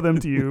will show them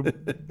to you.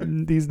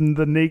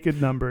 The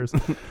naked numbers.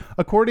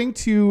 According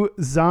to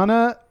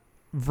Zana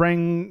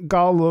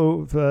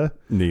Vrangalova,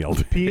 nailed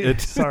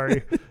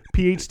sorry,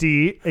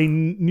 PhD, a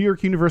New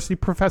York University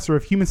professor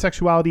of human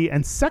sexuality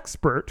and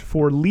sexpert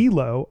for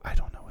Lilo. I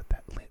don't know what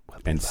that.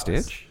 And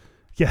Stitch.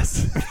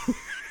 Yes.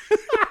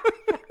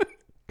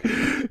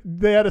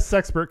 They had a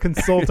sexpert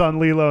consult on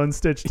Lilo and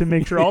Stitch to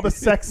make sure all the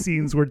sex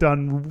scenes were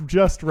done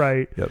just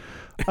right. Yep.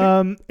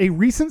 A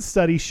recent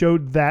study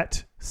showed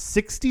that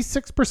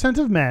 66%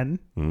 of men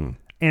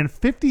and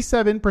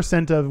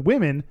 57% of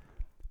women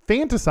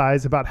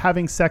fantasize about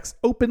having sex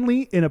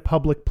openly in a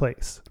public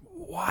place.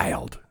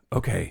 Wild.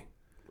 Okay.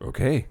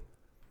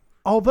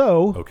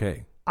 Although,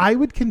 I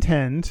would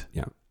contend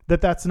that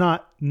that's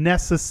not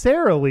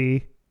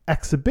necessarily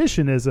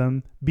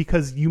exhibitionism,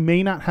 because you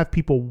may not have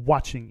people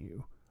watching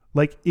you.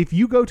 Like, if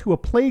you go to a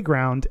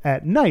playground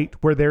at night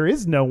where there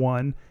is no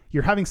one,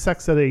 you're having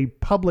sex at a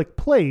public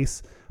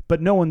place, but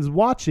no one's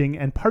watching,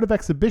 and part of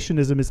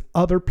exhibitionism is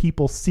other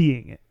people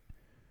seeing it.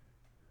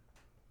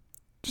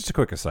 Just a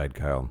quick aside,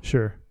 Kyle.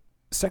 Sure.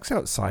 Sex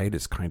outside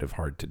is kind of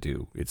hard to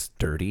do. It's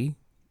dirty.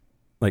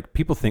 Like,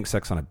 people think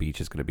sex on a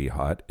beach is going to be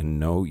hot, and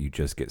no, you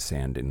just get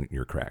sand in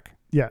your crack.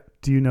 Yeah.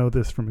 Do you know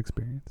this from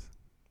experience?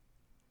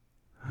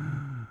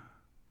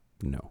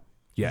 No.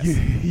 Yes.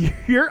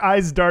 Your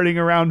eyes darting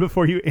around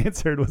before you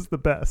answered was the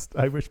best.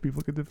 I wish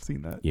people could have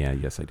seen that. Yeah,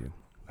 yes, I do.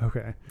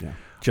 Okay. Yeah.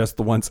 Just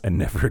the once and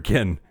never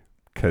again,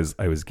 because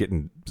I was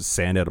getting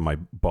sand out of my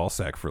ball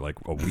sack for like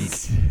a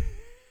week.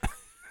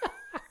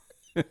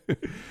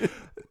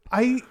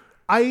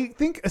 I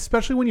think,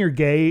 especially when you're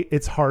gay,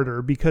 it's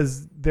harder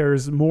because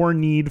there's more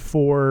need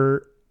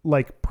for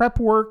like prep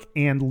work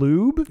and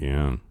lube.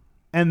 Yeah.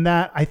 And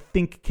that, I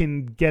think,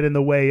 can get in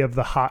the way of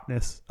the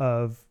hotness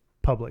of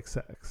public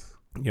sex.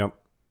 Yep.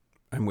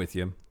 I'm with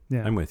you.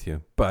 Yeah. I'm with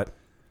you. But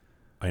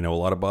I know a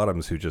lot of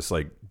bottoms who just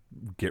like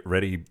get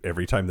ready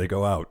every time they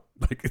go out.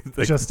 Like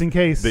just in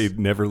case. They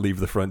never leave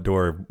the front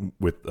door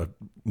with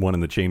one in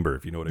the chamber,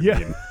 if you know what I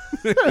mean.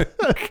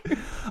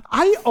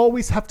 I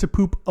always have to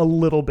poop a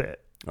little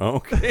bit.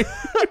 Okay.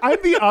 I'm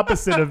the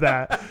opposite of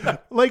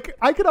that. Like,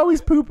 I could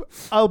always poop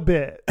a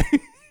bit.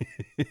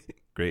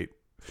 Great.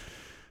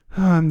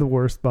 I'm the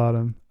worst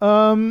bottom.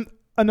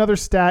 Another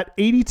stat,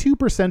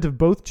 82% of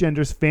both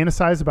genders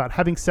fantasize about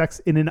having sex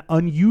in an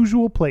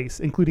unusual place,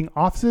 including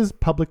offices,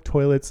 public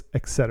toilets,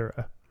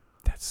 etc.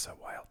 That's so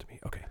wild to me.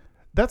 Okay.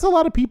 That's a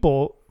lot of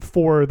people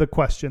for the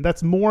question.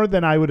 That's more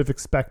than I would have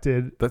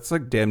expected. That's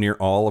like damn near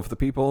all of the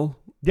people.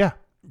 Yeah.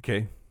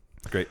 Okay.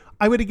 Great.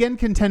 I would again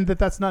contend that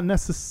that's not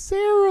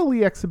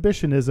necessarily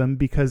exhibitionism,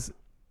 because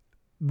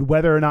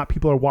whether or not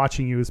people are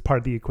watching you is part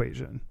of the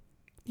equation.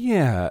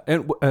 Yeah,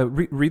 and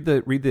read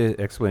the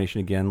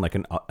explanation again, like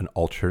an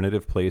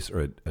alternative place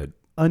or a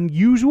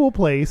unusual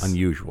place,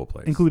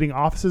 including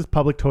offices,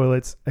 public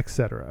toilets,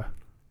 etc.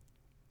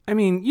 I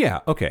mean, yeah,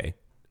 okay.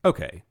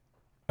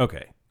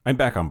 I'm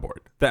back on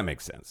board. That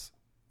makes sense.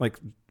 Like,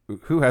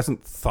 who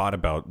hasn't thought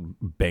about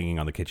banging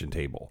on the kitchen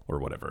table or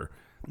whatever?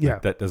 Yeah,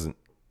 that doesn't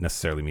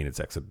necessarily mean it's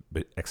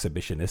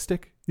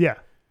exhibitionistic. Yeah.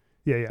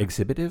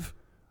 Exhibitive,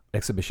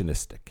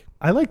 exhibitionistic.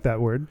 I like that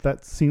word.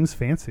 That seems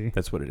fancy.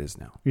 That's what it is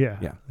now. Yeah.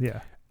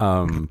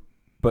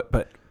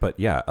 But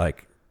yeah,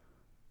 like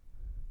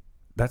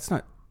that's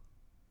not.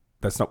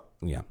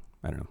 Yeah,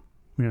 I don't know.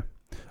 Yeah.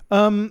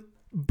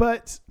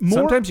 But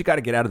sometimes you got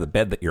to get out of the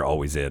bed that you're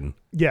always in.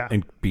 Yeah.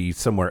 And be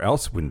somewhere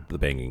else when the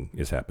banging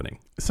is happening.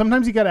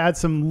 Sometimes you got to add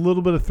some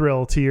little bit of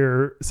thrill to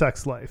your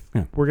sex life.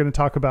 Yeah. We're going to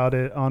talk about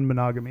it on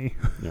monogamy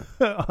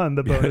on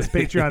the bonus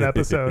Patreon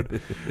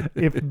episode.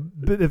 If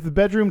the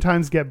bedroom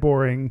times get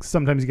boring,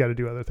 sometimes you got to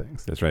do other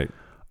things. That's right.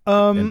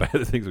 And by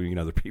other things, we mean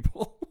other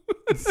people.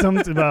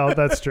 Well,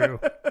 that's true.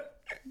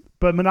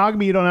 But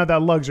monogamy, you don't have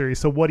that luxury.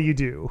 So what do you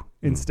do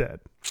instead?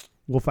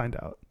 We'll find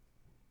out.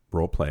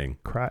 Role playing.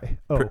 Cry.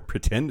 Oh.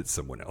 Pretend it's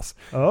someone else.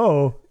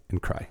 Oh.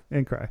 And cry.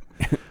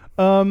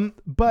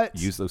 But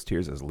use those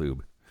tears as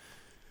lube.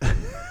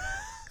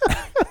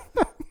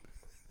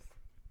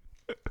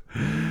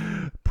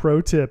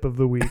 Pro tip of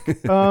the week.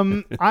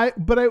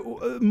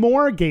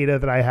 More data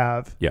that I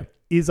have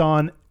is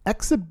on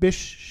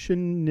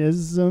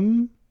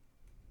exhibitionism.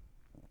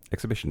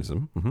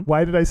 Exhibitionism. Mm-hmm.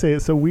 Why did I say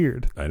it so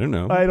weird? I don't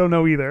know. I don't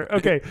know either.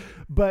 Okay.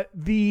 But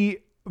the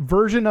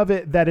version of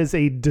it that is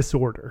a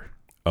disorder.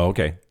 Oh,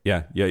 okay.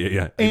 Yeah.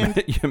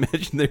 And you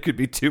imagine there could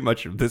be too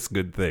much of this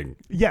good thing.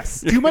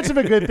 Yes. Too much of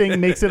a good thing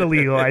makes it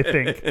illegal, I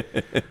think.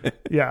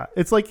 Yeah.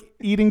 It's like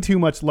eating too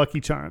much Lucky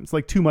Charms.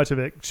 Like too much of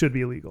it should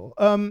be illegal.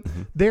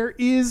 There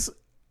is,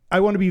 I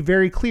want to be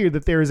very clear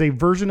that there is a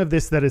version of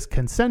this that is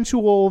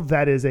consensual,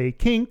 that is a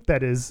kink,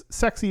 that is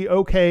sexy,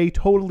 okay,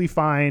 totally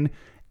fine.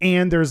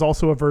 And there's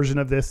also a version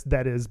of this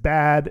that is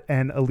bad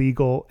and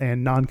illegal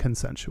and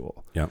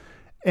non-consensual. Yeah.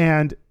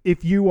 And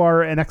if you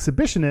are an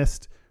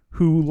exhibitionist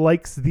who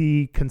likes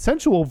the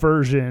consensual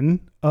version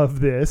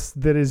of this,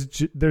 that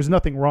is, there's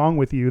nothing wrong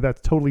with you.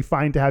 That's totally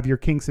fine to have your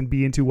kinks and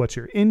be into what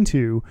you're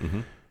into.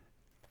 Mm-hmm.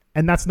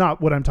 And that's not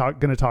what I'm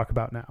going to talk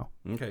about now.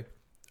 Okay.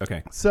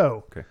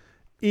 So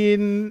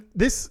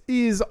this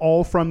is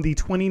all from the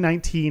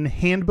 2019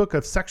 Handbook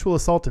of Sexual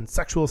Assault and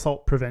Sexual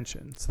Assault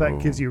Prevention. So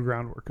that gives you a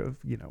groundwork of,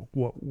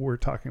 what we're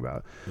talking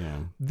about.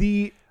 Yeah.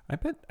 I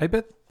bet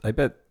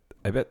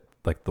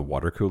like the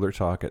water cooler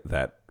talk at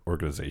that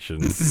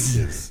organization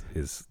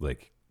is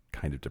like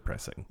kind of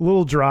depressing. A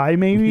little dry,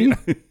 maybe.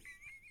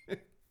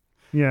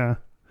 Yeah.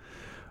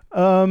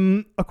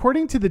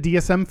 According to the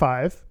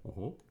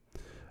DSM-5,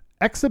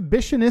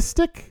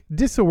 exhibitionistic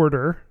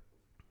disorder.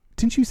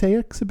 Didn't you say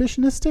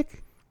exhibitionistic?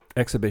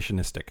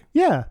 Exhibitionistic.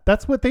 Yeah,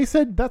 that's what they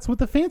said. That's what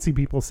the fancy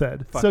people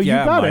said. So you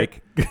got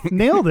Mike. It.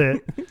 Nailed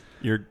it.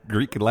 Your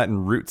Greek and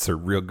Latin roots are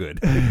real good.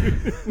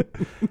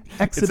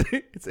 It's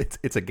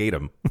a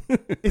gatum.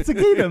 It's a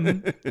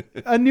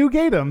gatum. A new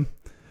gatum.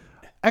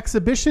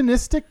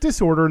 Exhibitionistic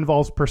disorder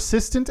involves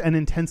persistent and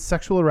intense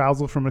sexual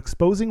arousal from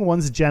exposing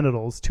one's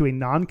genitals to a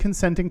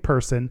non-consenting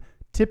person,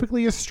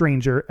 typically a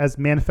stranger, as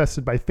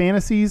manifested by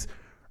fantasies,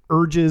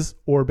 urges,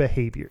 or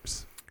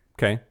behaviors.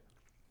 Okay.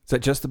 Is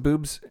that just the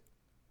boobs?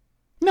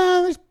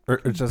 No, there's or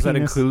does that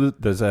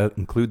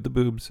include the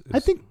boobs? I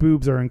think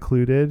boobs are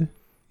included.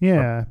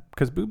 Yeah.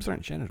 Because boobs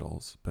aren't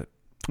genitals, but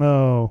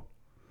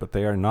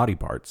they are naughty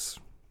parts.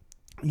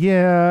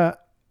 Yeah.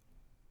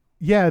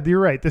 Yeah, you're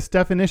right. This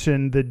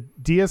definition, the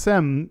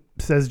DSM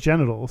says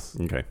genitals.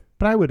 Okay.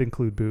 But I would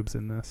include boobs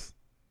in this.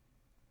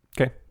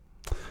 Okay.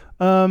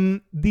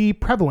 The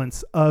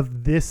prevalence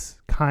of this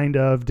kind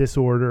of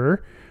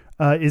disorder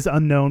is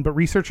unknown, but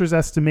researchers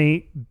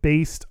estimate,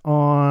 based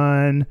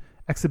on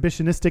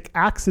exhibitionistic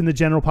acts in the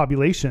general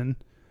population,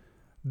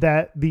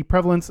 that the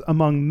prevalence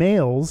among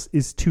males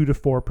is 2 to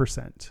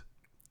 4%.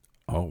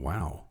 Oh,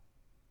 wow.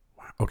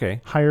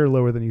 Okay. Higher or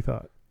lower than you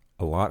thought?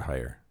 A lot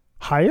higher.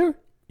 Higher?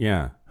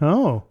 Yeah.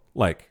 Oh.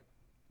 Like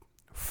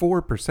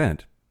 4%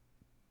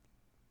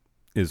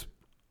 is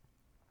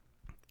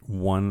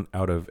 1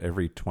 out of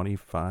every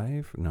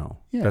 25? No.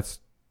 Yeah. That's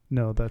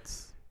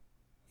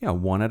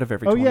 1 out of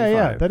every 25. Oh,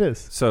 yeah, that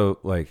is. So,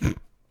 like,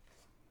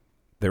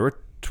 there were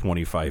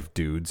 25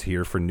 dudes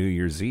here for New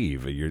Year's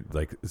Eve. You're,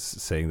 like,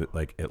 saying that,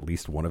 like, at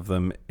least one of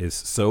them is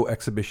so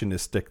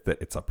exhibitionistic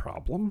that it's a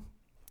problem?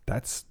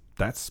 That's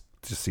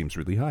just seems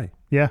really high.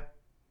 Yeah.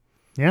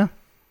 Yeah.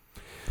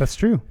 That's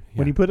true.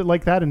 When you put it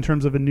like that in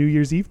terms of a New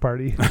Year's Eve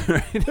party,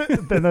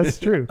 then that's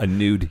true. A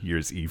nude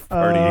Year's Eve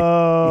party.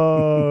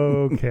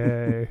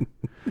 Okay.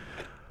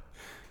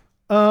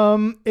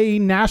 A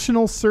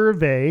national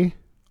survey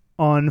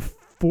on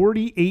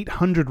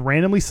 4,800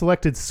 randomly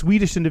selected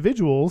Swedish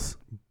individuals.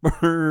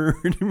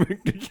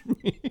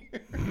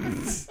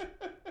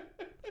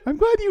 I'm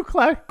glad you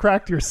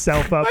cracked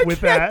yourself up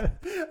with that.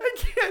 I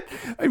can't.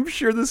 I'm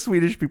sure the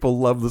Swedish people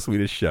love the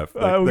Swedish Chef.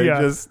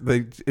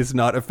 It's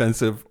not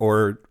offensive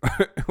or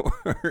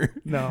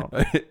no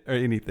or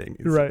anything.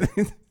 It's, right.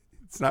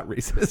 It's not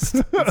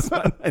racist. It's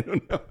not, I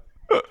don't know.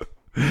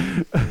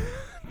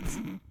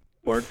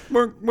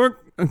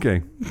 Mark.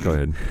 Okay, go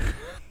ahead.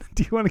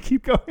 Do you want to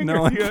keep going?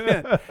 No, I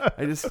can't.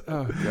 I just,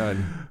 oh God.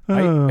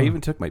 I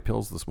even took my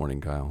pills this morning,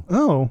 Kyle.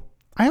 Oh.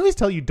 I always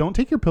tell you, don't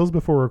take your pills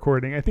before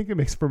recording. I think it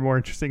makes for a more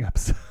interesting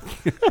episode.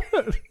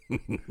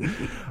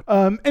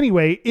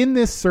 Anyway, in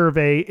this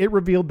survey, it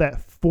revealed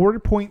that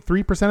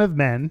 4.3% of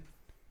men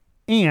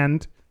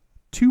and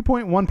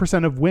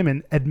 2.1% of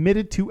women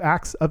admitted to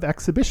acts of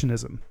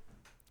exhibitionism.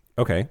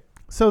 Okay.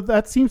 So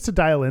that seems to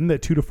dial in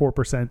that 2 to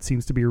 4%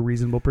 seems to be a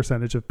reasonable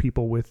percentage of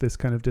people with this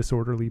kind of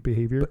disorderly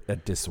behavior. But a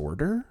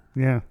disorder?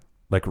 Yeah.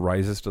 Like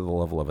rises to the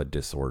level of a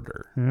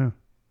disorder. Yeah.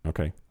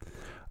 Okay.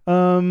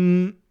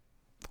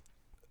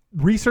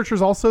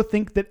 Researchers also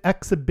think that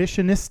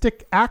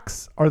exhibitionistic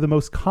acts are the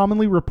most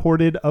commonly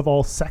reported of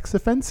all sex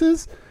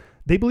offenses.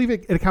 They believe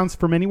it accounts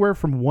for anywhere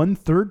from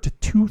 1/3 to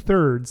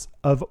 2/3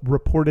 of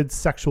reported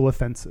sexual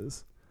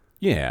offenses.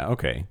 Yeah.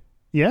 Okay.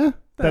 Yeah,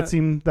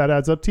 that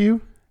adds up to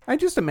you. I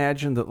just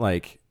imagine that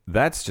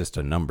that's just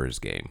a numbers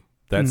game.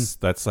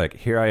 That's like,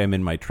 here I am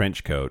in my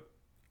trench coat.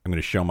 I'm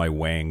going to show my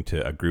wang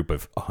to a group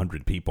of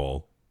 100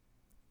 people.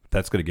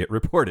 That's going to get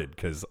reported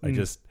because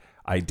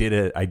I did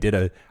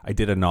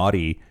a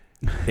naughty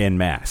en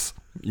masse,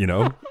 you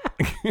know.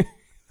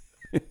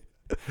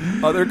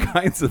 Other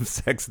kinds of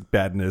sex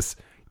badness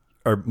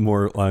are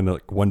more on a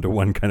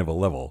 1-to-1 kind of a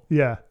level.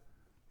 Yeah.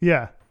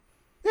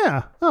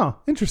 Oh,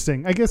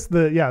 interesting. I guess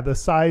the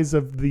size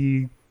of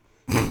the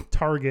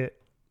target.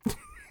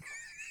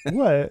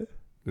 What?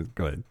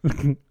 Go ahead.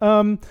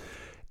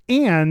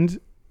 And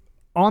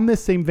on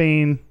this same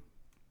vein,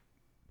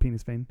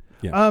 penis vein.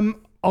 Yeah.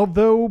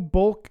 Although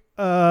bulk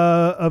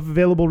of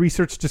available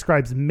research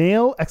describes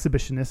male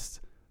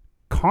exhibitionists,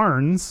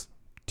 Carnes,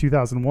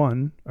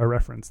 2001, a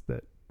reference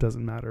that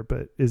doesn't matter,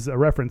 but is a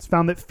reference,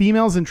 found that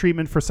females in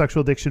treatment for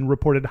sexual addiction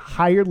reported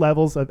higher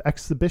levels of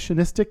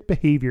exhibitionistic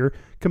behavior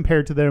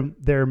compared to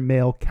their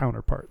male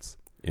counterparts.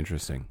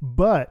 Interesting.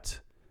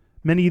 But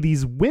many of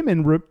these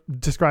women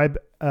describe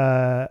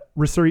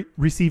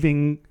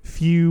receiving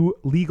few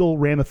legal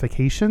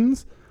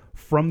ramifications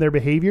from their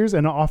behaviors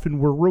and often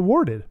were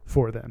rewarded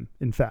for them,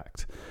 in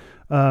fact.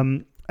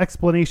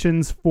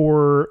 Explanations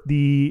for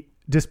the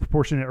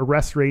disproportionate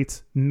arrest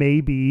rates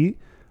may be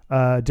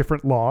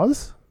different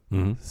laws,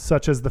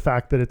 such as the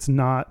fact that it's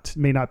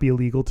may not be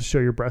illegal to show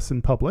your breasts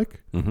in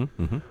public.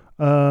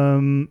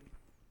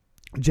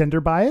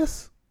 Gender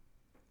bias.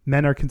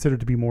 Men are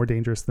considered to be more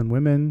dangerous than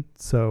women,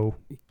 so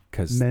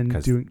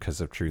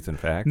because of truth and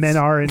facts. Men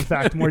are in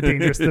fact more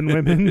dangerous than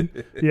women.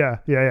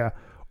 Yeah.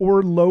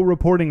 Or low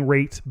reporting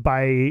rate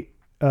by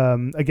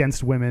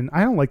against women.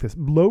 I don't like this.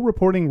 Low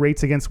reporting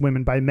rates against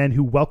women by men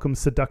who welcome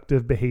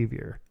seductive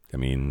behavior. I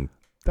mean,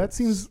 that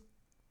seems.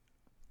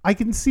 I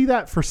can see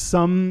that for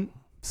some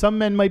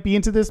men might be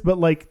into this, but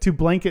like to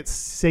blanket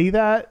say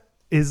that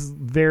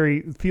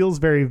feels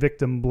very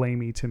victim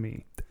blamey to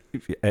me.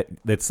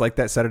 It's like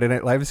that Saturday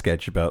Night Live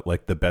sketch about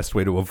like the best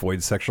way to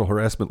avoid sexual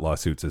harassment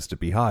lawsuits is to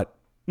be hot.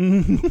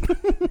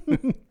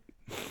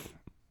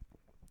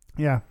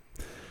 Yeah.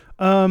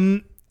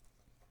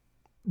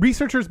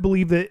 Researchers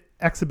believe that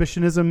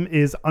exhibitionism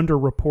is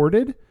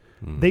underreported.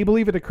 They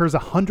believe it occurs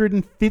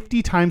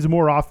 150 times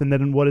more often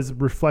than what is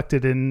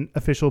reflected in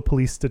official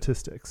police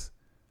statistics.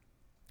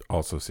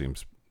 Also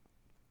seems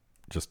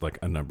just like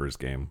a numbers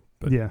game,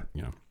 but yeah.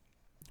 You know.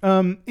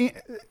 And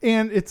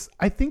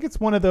I think it's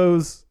one of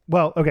those,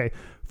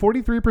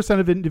 43%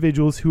 of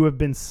individuals who have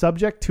been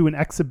subject to an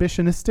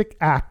exhibitionistic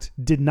act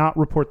did not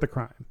report the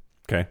crime.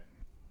 Okay.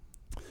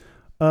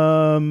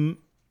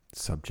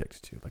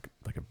 Subject to,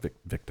 like a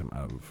victim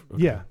of.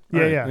 Okay.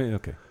 Yeah.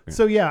 Okay.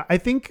 So yeah, I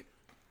think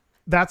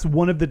that's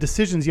one of the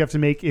decisions you have to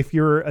make if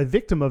you're a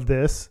victim of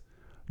this.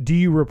 Do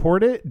you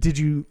report it? Did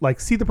you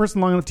see the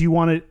person long enough? Do you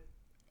want it?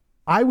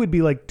 I would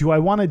be like, do I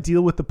want to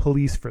deal with the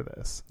police for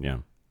this? Yeah.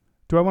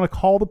 Do I want to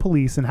call the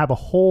police and have a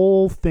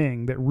whole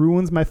thing that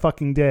ruins my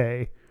fucking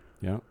day?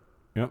 Yeah.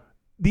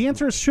 The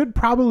answer should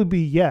probably be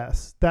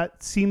yes.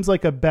 That seems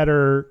like a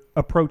better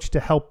approach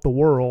to help the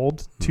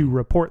world to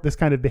report this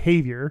kind of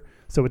behavior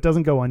so it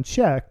doesn't go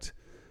unchecked.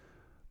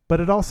 But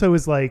it also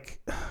is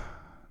like,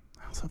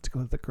 I also have to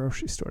go to the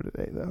grocery store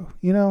today, though.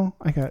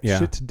 I got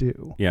shit to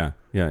do. Yeah.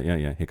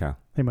 Hey, Kyle.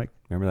 Hey, Mike.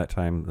 Remember that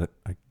time that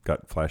I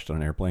got flashed on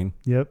an airplane?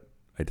 Yep.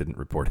 I didn't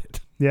report it.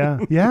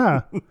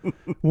 Yeah.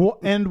 Well,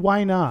 and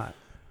why not?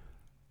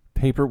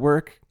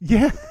 Paperwork?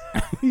 Yeah.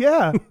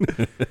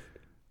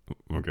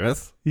 I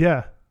guess.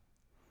 Yeah.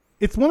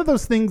 it's one of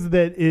those things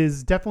that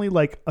is definitely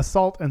like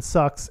assault and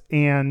sucks,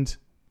 and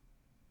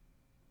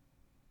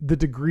the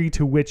degree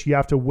to which you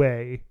have to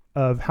weigh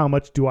of how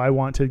much do I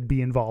want to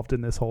be involved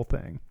in this whole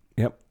thing.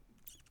 Yep.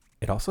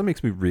 It also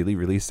makes me really,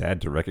 really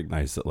sad to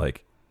recognize that,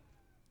 like,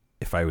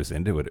 if I was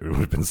into it, it would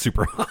have been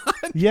super hot.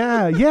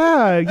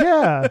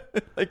 Yeah.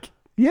 Like,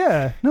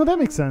 yeah. No, that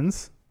makes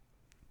sense.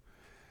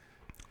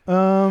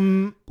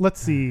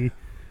 Let's see.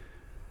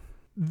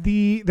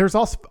 There's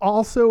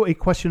also a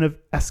question of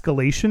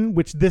escalation,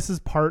 which this is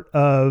part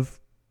of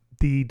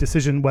the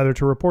decision whether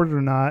to report it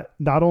or not.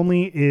 Not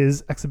only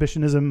is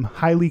exhibitionism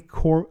highly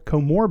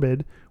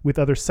comorbid with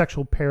other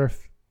sexual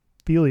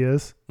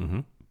paraphilias,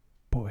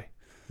 boy,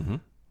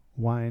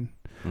 wine.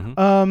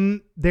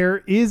 There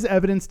is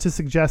evidence to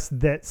suggest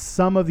that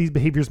some of these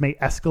behaviors may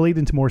escalate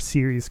into more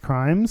serious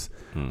crimes.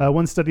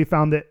 One study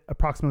found that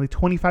approximately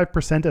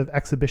 25% of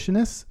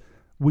exhibitionists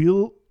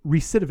will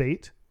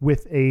recidivate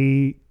with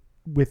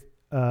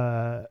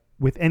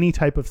any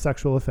type of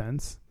sexual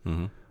offense.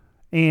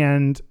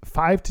 And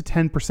 5 to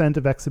 10%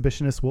 of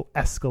exhibitionists will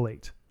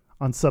escalate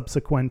on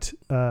subsequent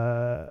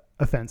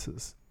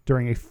offenses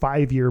during a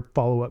 5-year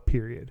follow-up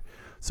period.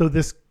 So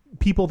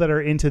people that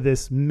are into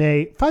this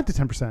may 5 to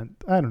 10%.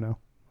 I don't know.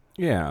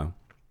 yeah.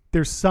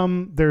 There's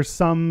some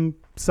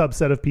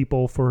subset of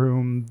people for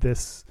whom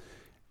this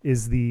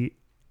is the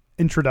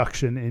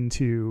introduction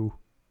into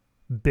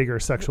bigger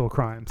sexual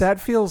crimes.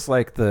 That feels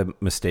like the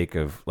mistake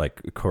of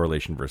like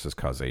correlation versus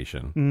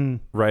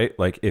causation, right?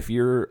 Like if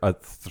you're a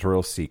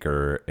thrill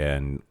seeker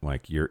and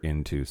like you're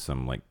into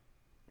some like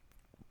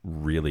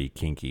really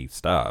kinky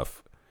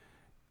stuff,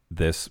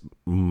 this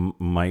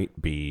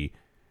might be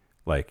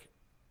like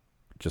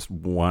just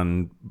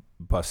one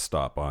bus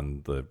stop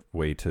on the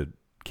way to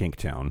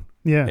Kinktown.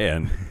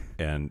 Yeah.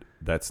 And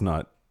that's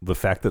not the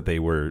fact that they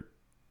were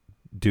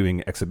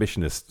doing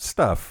exhibitionist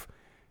stuff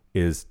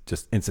is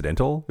just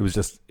incidental.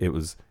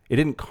 It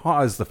didn't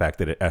cause the fact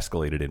that it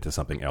escalated into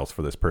something else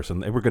for this person.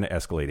 They were going to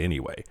escalate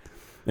anyway.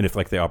 And if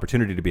like the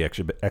opportunity to be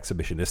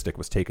exhibitionistic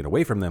was taken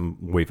away from them,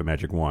 wave a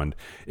magic wand,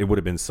 it would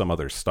have been some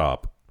other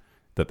stop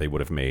that they would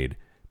have made.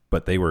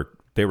 But they were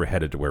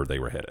headed to where they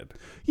were headed.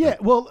 Yeah,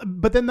 well,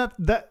 but then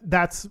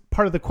that's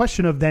part of the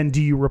question of then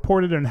do you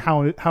report it, and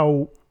how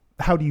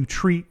do you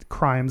treat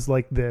crimes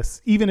like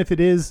this, even if it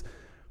is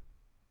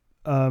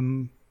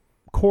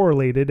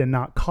correlated and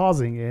not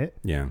causing it?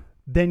 Yeah.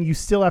 Then you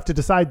still have to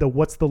decide though,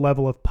 what's the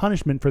level of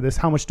punishment for this?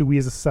 How much do we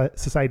as a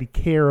society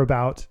care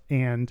about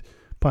and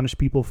punish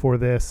people for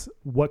this?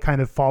 What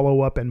kind of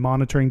follow-up and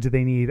monitoring do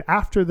they need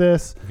after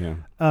this? Yeah.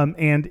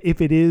 And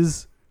if it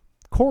is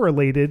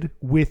correlated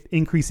with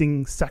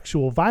increasing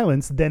sexual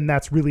violence, then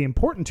that's really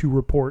important to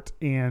report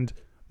and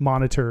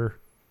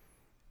monitor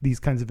these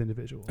kinds of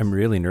individuals. I'm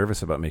really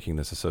nervous about making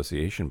this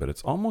association, but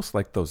it's almost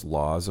like those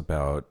laws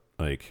about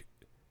like,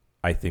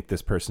 I think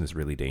this person is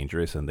really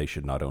dangerous and they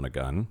should not own a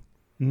gun.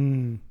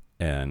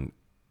 And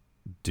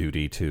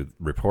duty to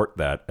report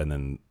that, and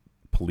then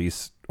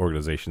police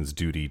organizations'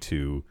 duty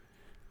to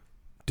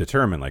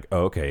determine like,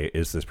 oh, okay,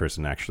 is this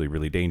person actually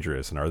really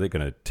dangerous, and are they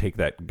going to take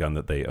that gun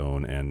that they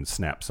own and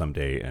snap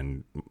someday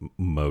and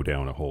mow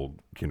down a whole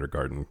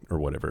kindergarten or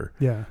whatever?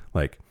 Yeah.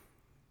 Like,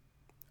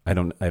 I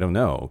don't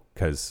know,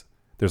 because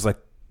there's like,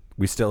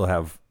 we still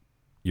have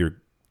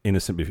you're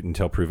innocent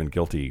until proven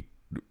guilty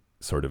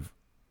sort of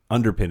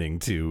underpinning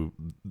to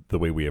the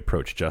way we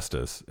approach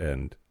justice,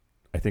 and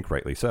I think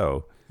rightly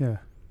so. Yeah.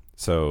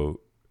 So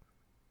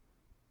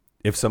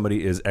if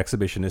somebody is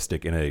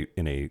exhibitionistic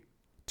in a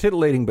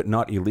titillating but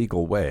not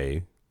illegal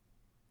way,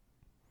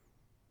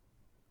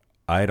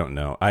 I don't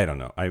know.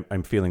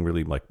 I'm feeling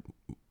really like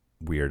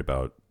weird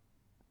about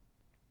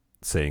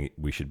saying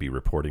we should be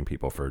reporting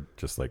people for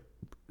just like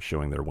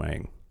showing their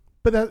wang.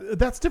 But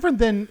that's different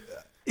than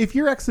if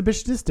you're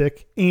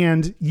exhibitionistic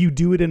and you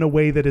do it in a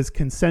way that is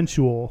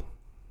consensual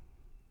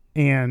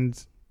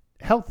and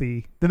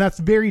healthy, then that's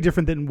very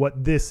different than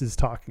what this is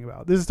talking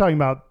about. This is talking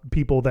about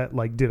people that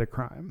like did a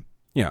crime.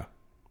 Yeah.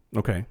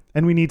 Okay.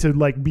 And we need to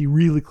like be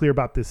really clear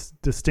about this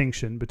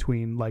distinction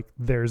between like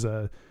there's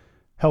a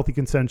healthy,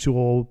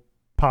 consensual,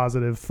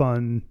 positive,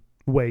 fun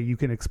way you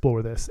can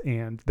explore this,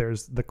 and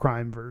there's the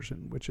crime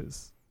version, which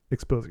is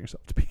exposing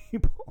yourself to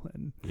people.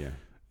 And yeah.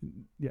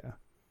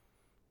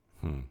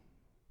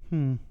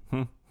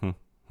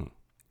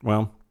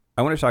 Well,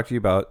 I want to talk to you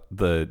about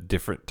the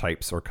different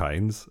types or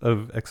kinds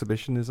of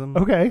exhibitionism.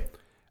 Okay.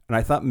 And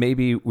I thought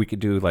maybe we could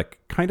do like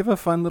kind of a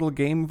fun little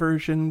game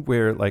version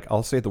where like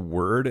I'll say the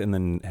word and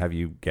then have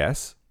you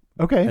guess.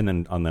 Okay. And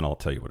then I'll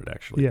tell you what it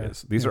actually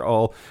is. These are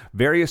all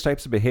various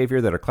types of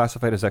behavior that are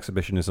classified as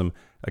exhibitionism,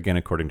 again,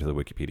 according to the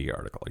Wikipedia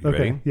article. You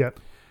ready?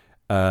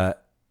 Yeah.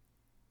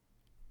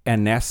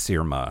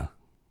 Anasyrma.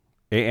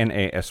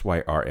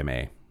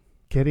 ANASYRMA.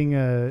 Getting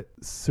a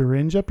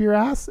syringe up your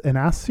ass? An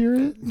ass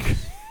syringe?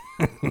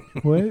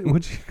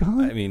 What'd you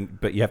call it? I mean,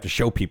 but you have to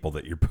show people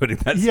that you're putting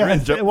that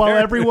syringe up while there.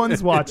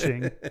 everyone's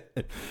watching.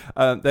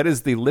 That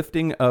is the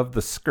lifting of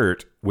the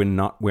skirt when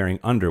not wearing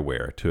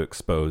underwear to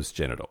expose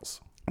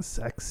genitals.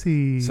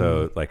 Sexy.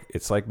 So like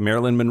it's like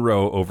Marilyn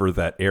Monroe over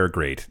that air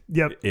grate.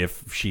 Yep.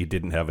 If she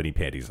didn't have any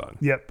panties on.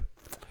 Yep.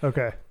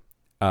 Okay.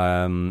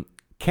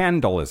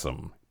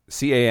 Candalism.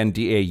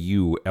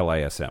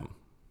 Candaulism.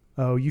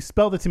 Oh, you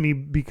spelled it to me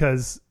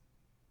because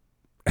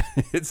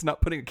It's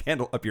not putting a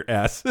candle up your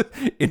ass.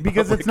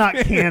 Because it's not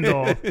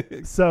candle.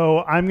 So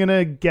I'm going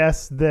to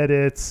guess that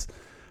it's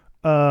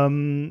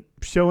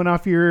showing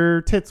off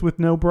your tits with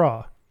no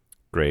bra.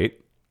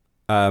 Great.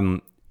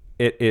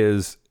 It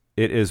is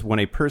when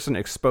a person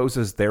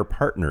exposes their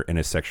partner in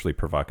a sexually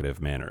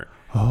provocative manner.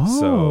 Oh.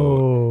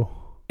 So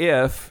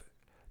if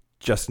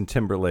Justin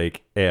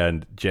Timberlake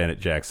and Janet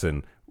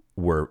Jackson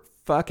were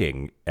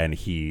fucking and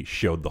he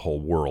showed the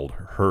whole world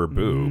her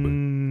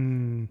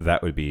boob,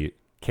 that would be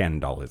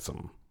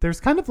candalism. There's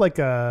kind of like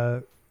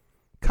a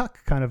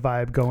cuck kind of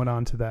vibe going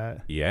on to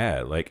that.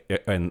 Yeah, like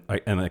and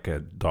like a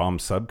dom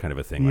sub kind of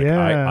a thing. Like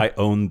Yeah. I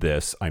own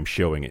this, I'm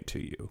showing it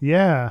to you.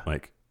 Yeah.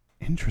 Like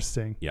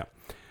Interesting. yeah.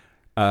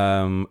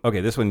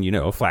 Okay, this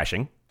one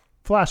flashing.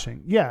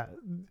 Flashing. Yeah.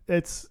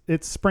 It's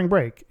spring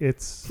break.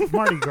 It's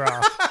Mardi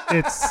Gras.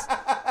 It's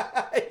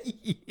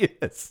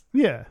Yes.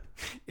 yeah.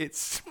 It's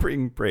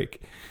spring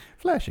break.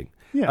 Flashing.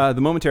 Yeah.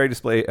 The momentary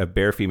display of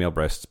bare female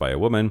breasts by a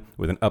woman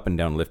with an up and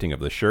down lifting of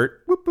the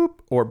shirt, whoop,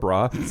 whoop, or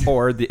bra,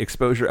 or the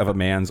exposure of a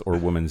man's or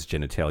woman's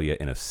genitalia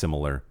in a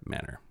similar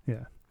manner.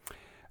 Yeah.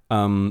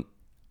 How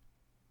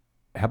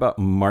about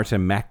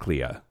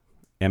martymachlia?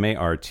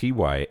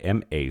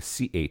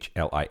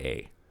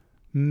 martymachlia.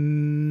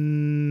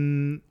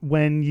 When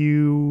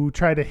you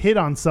try to hit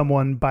on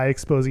someone by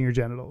exposing your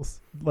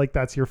genitals, like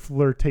that's your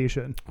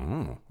flirtation.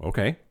 Oh,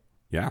 okay.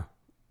 Yeah.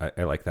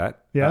 I like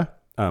that. Yeah.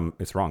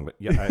 It's wrong, but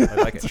yeah, I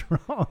like it. It's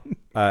wrong.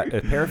 A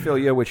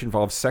paraphilia, which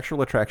involves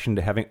sexual attraction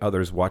to having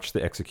others watch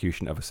the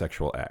execution of a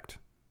sexual act.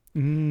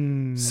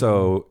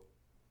 So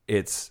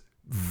it's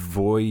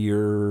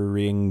voyeurs.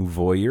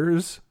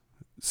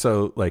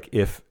 So like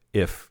if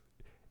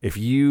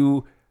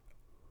you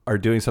are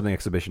doing something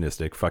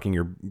exhibitionistic, fucking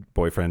your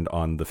boyfriend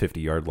on the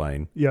 50-yard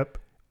line. Yep.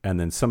 And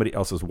then somebody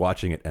else is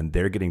watching it and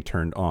they're getting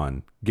turned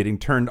on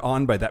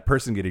by that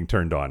person getting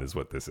turned on is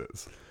what this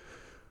is.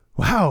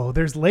 Wow.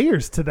 There's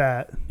layers to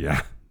that.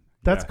 Yeah.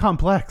 That's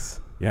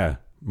complex. Yeah.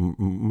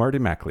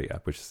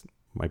 Martymachlia, which is,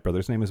 my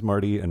brother's name is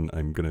Marty, and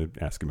I'm going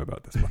to ask him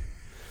about this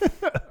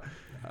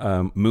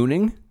one.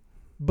 Mooning.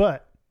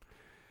 But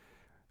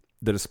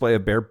The display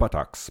of bare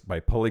buttocks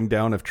by pulling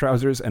down of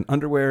trousers and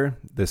underwear.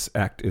 This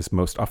act is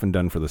most often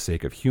done for the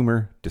sake of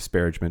humor,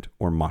 disparagement,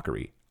 or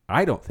mockery.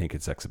 I don't think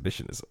it's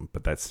exhibitionism,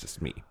 but that's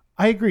just me.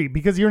 I agree,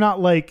 because you're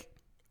not like,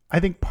 I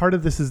think part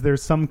of this is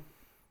there's some,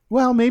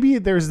 well, maybe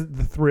there's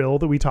the thrill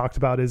that we talked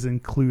about is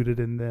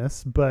included in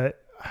this,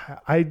 but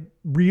I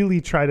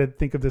really try to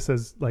think of this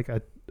as like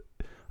a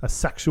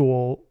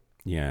sexual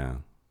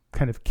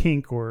kind of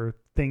kink or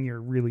thing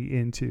you're really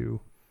into.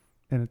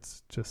 And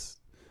it's just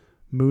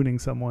mooning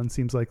someone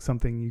seems like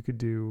something you could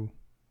do.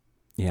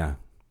 Yeah.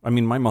 I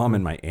mean, my mom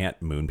and my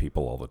aunt moon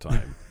people all the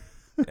time.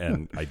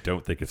 And I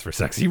don't think it's for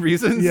sexy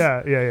reasons.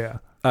 Yeah.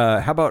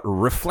 How about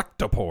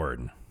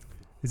reflectoporn?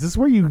 Is this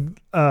where you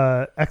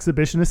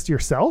exhibitionist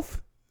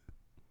yourself?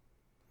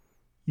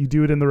 You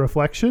do it in the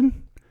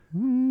reflection?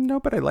 No,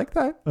 but I like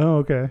that. Oh,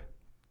 okay.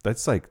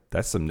 That's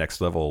some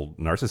next level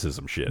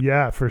narcissism shit.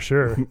 Yeah, for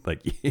sure.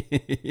 Like,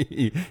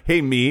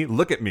 hey, me,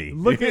 look at me.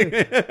 Look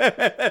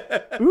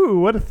at ooh,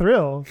 what a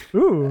thrill.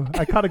 Ooh,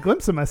 I caught a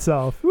glimpse of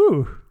myself.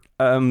 Ooh.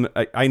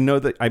 I know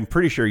that I'm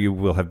pretty sure you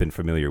will have been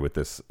familiar with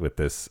this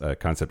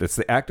concept. It's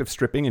the act of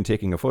stripping and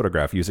taking a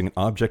photograph using an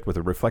object with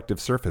a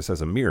reflective surface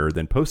as a mirror,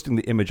 then posting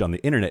the image on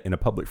the internet in a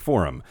public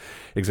forum.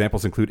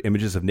 Examples include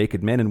images of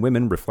naked men and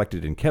women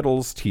reflected in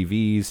kettles,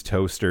 TVs,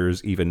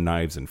 toasters, even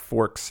knives and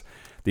forks.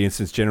 The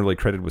instance generally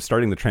credited with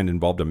starting the trend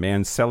involved a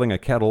man selling a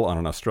kettle on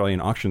an Australian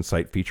auction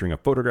site featuring a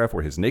photograph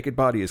where his naked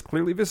body is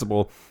clearly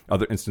visible.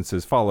 Other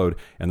instances followed,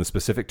 and the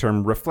specific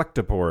term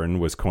reflectoporn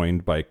was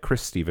coined by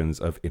Chris Stevens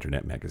of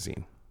Internet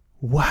Magazine.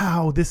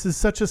 Wow, this is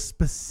such a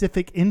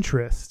specific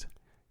interest.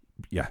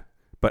 Yeah,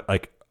 but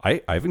like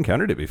I've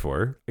encountered it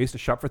before. I used to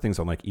shop for things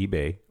on like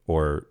eBay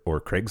or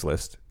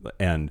Craigslist,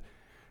 and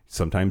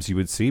sometimes you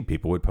would see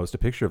people would post a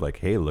picture of like,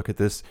 hey, look at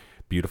this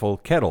beautiful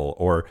kettle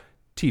or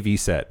TV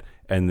set.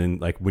 And then,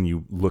 like, when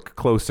you look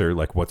closer,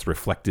 like, what's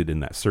reflected in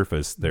that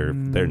surface, they're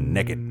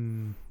naked.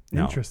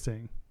 Now,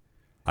 interesting.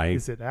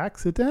 Is it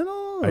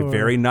accidental? I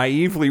very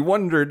naively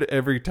wondered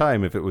every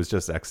time if it was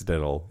just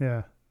accidental.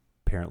 Yeah.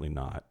 Apparently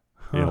not.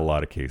 In a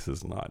lot of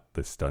cases, not.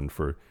 That's done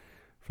for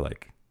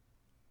like,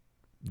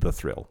 the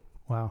thrill.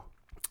 Wow.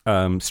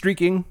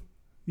 Streaking.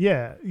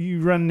 Yeah.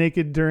 You run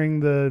naked during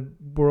the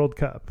World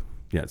Cup.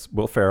 Yes.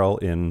 Will Ferrell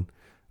in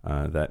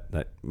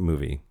that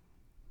movie.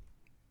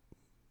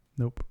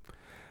 Nope.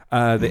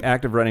 The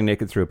act of running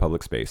naked through a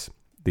public space.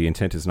 The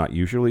intent is not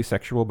usually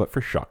sexual, but for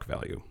shock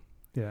value.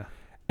 Yeah.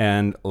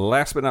 And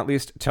last but not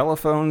least,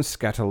 telephone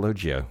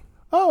scatologia.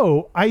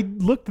 Oh, I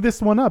looked this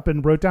one up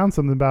and wrote down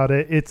something about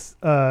it. It's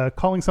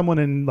calling someone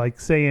and like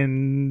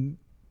saying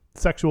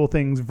sexual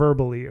things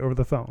verbally over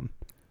the phone.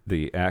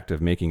 the act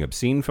of making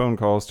obscene phone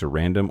calls to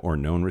random or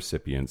known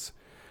recipients.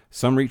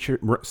 Some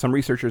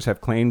researchers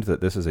have claimed that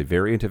this is a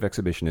variant of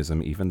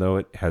exhibitionism, even though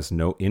it has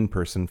no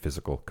in-person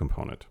physical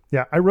component.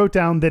 Yeah, I wrote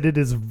down that it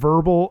is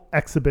verbal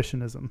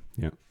exhibitionism.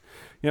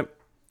 Yep.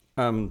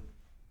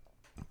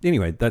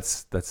 Anyway,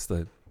 that's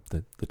the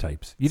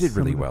types. You did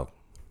really well.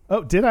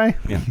 Oh, did I?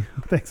 Yeah.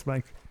 Thanks,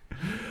 Mike.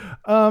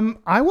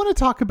 I want to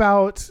talk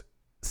about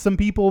some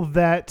people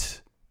that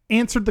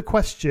answered the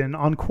question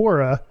on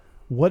Quora,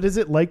 what is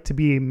it like to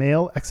be a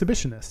male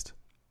exhibitionist?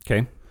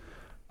 Okay.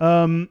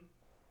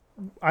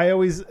 I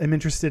always am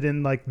interested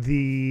in like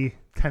the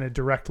kind of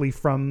directly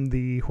from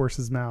the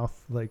horse's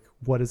mouth, like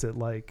what is it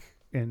like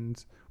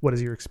and what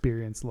is your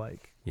experience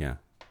like? Yeah.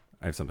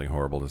 I have something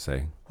horrible to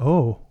say.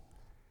 Oh.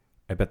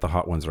 I bet the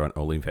hot ones are on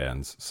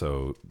OnlyFans.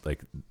 So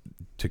like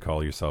to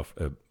call yourself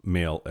a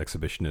male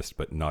exhibitionist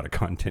but not a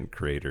content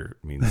creator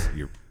means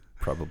you're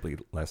probably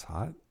less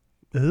hot.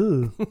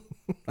 Ooh.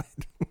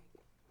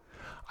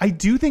 I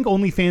do think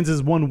OnlyFans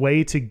is one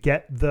way to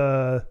get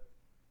the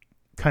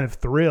kind of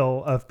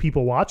thrill of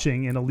people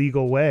watching in a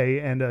legal way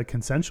and a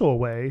consensual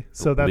way.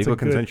 So that's legal a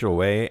good, consensual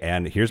way.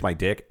 And here's my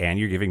dick and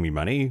you're giving me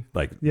money.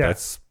 Like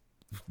that's,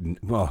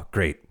 well,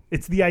 great.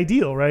 It's the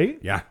ideal, right?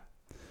 Yeah.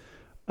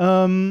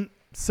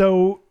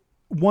 So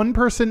one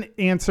person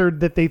answered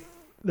that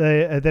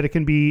that it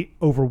can be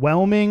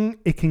overwhelming.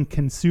 It can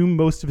consume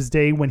most of his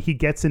day when he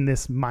gets in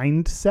this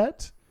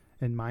mindset,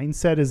 and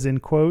mindset is in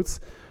quotes.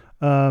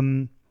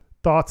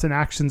 Thoughts and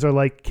actions are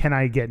like, can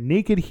I get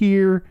naked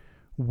here?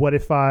 What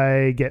if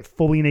I get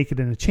fully naked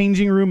in a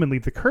changing room and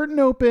leave the curtain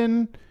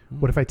open?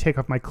 What if I take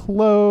off my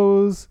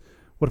clothes?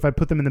 What if I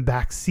put them in the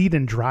back seat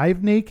and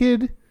drive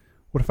naked?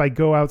 What if I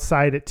go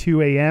outside at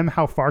 2 a.m.?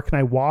 How far can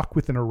I walk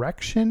with an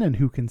erection and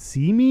who can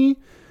see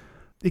me?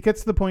 It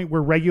gets to the point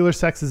where regular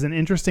sex isn't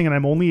interesting and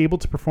I'm only able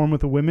to perform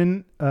with a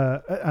woman.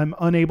 I'm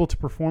unable to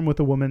perform with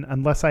a woman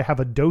unless I have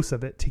a dose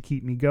of it to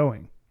keep me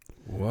going.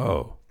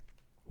 Whoa.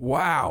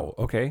 Wow.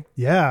 Okay.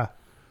 Yeah.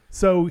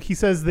 So he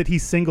says that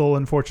he's single,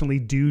 unfortunately,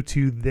 due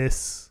to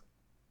his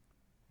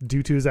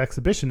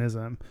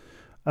exhibitionism.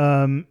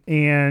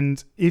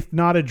 And if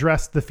not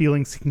addressed, the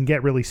feelings can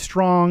get really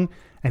strong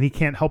and he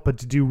can't help but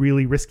to do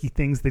really risky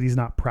things that he's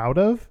not proud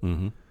of.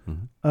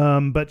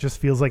 But just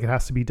feels like it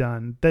has to be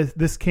done.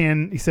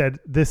 He said,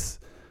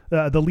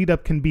 the lead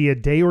up can be a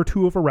day or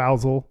two of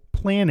arousal,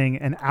 planning,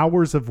 and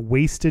hours of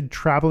wasted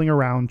traveling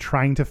around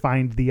trying to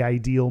find the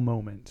ideal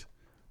moment.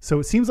 So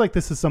it seems like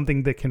this is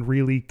something that can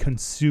really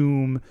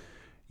consume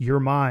your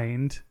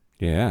mind.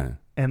 Yeah.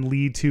 And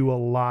lead to a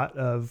lot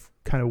of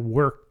kind of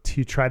work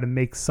to try to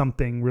make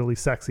something really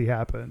sexy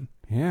happen.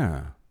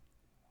 Yeah.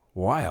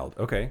 Wild.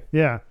 Okay.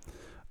 Yeah.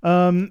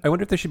 I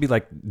wonder if there should be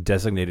like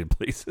designated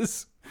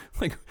places.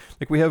 like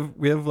we have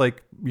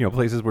like,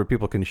 places where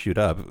people can shoot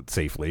up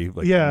safely.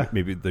 Like yeah.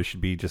 Maybe there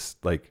should be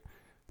just like,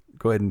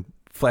 go ahead and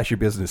flash your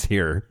business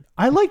here.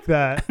 I like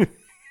that.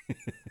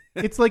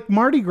 It's like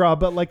Mardi Gras,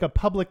 but like a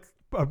public,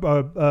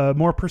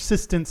 more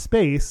persistent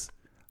space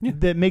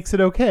that makes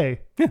it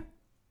okay. Yeah.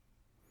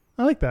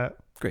 I like that.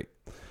 Great.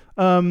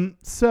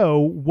 So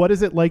what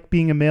is it like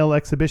being a male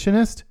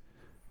exhibitionist?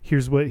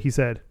 Here's what he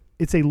said.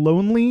 It's a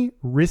lonely,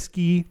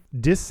 risky,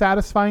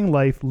 dissatisfying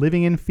life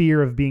living in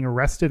fear of being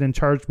arrested and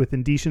charged with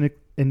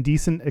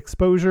indecent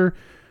exposure,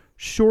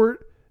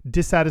 short,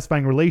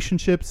 dissatisfying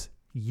relationships,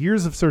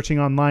 years of searching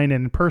online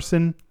and in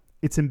person.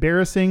 It's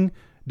embarrassing,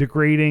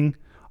 degrading,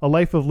 a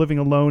life of living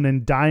alone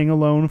and dying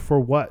alone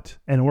for what?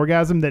 An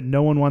orgasm that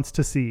no one wants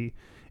to see.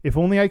 If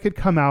only I could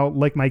come out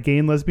like my gay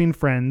and lesbian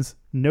friends.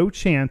 No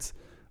chance.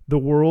 The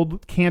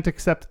world can't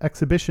accept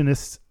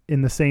exhibitionists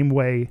in the same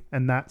way,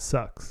 and that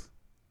sucks.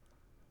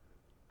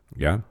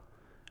 Yeah.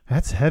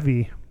 That's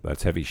heavy.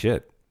 That's heavy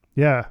shit.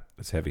 Yeah.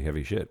 That's heavy,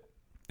 heavy shit.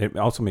 It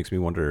also makes me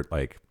wonder,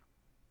 like,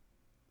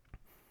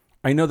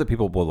 I know that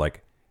people will,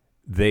 like,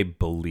 they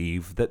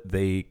believe that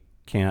they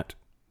can't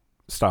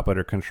stop it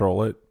or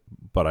control it,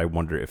 but I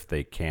wonder if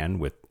they can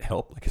with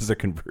help. Like, is there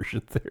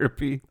conversion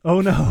therapy? Oh,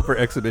 no. For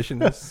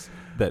exhibitionists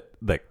that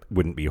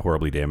wouldn't be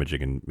horribly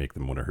damaging and make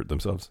them want to hurt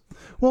themselves?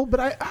 Well,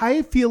 but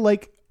I feel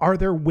like, are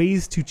there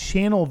ways to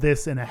channel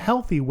this in a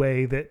healthy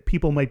way that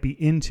people might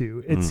be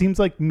into? It seems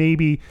like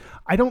maybe,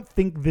 I don't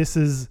think this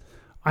is,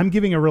 I'm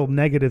giving a real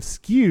negative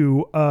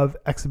skew of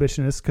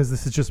exhibitionists because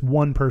this is just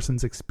one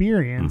person's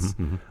experience.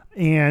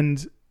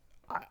 And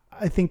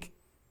I think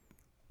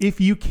if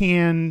you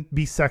can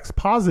be sex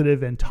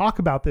positive and talk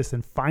about this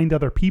and find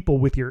other people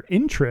with your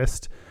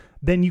interest,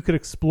 then you could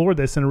explore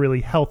this in a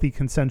really healthy,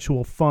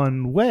 consensual,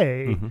 fun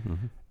way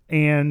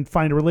and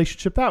find a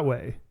relationship that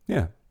way.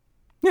 Yeah.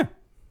 Yeah.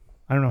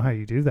 I don't know how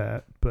you do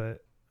that,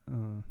 but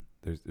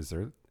is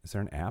there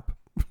an app?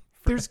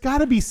 There's got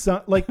to be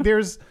some, like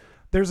there's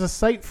a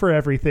site for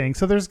everything.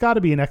 So there's got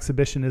to be an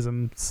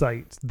exhibitionism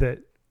site that,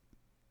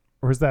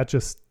 or is that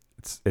just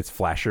it's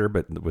Flasher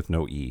but with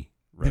no E,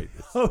 right?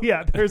 Oh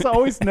yeah, there's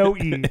always no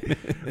E.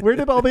 Where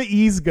did all the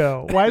E's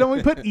go? Why don't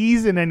we put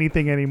E's in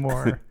anything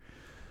anymore?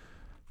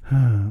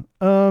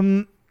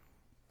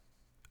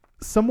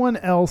 Someone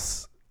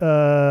else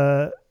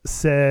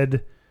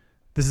said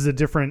This is a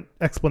different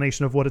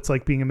explanation of what it's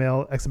like being a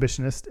male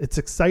exhibitionist. It's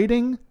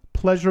exciting,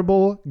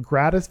 pleasurable,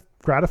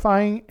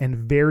 gratifying, and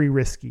very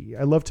risky.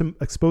 I love to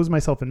expose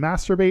myself and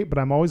masturbate, but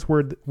I'm always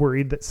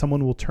worried that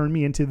someone will turn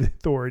me into the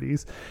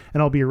authorities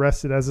and I'll be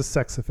arrested as a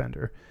sex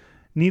offender.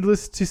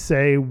 Needless to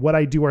say, what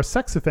I do are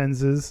sex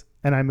offenses,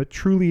 and I'm a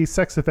truly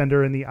sex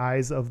offender in the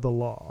eyes of the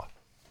law.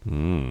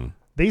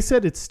 They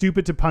said it's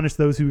stupid to punish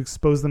those who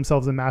expose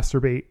themselves and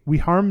masturbate. We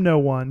harm no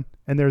one,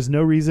 and there's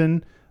no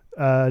reason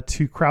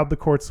to crowd the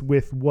courts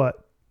with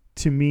what,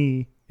 to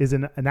me, is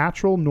a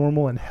natural,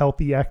 normal, and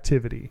healthy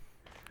activity.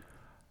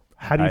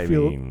 How do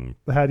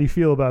you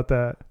feel about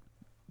that?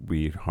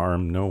 We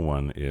harm no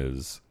one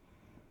is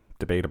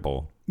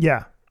debatable.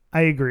 Yeah,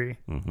 I agree.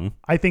 Mm-hmm.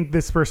 I think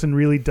this person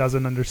really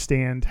doesn't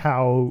understand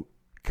how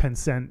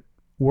consent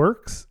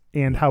works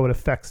and how it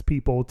affects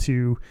people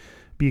to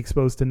be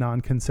exposed to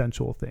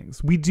non-consensual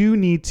things. We do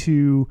need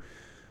to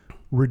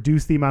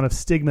reduce the amount of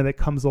stigma that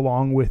comes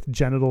along with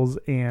genitals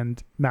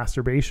and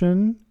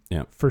masturbation,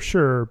 for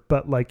sure,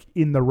 but like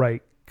in the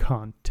right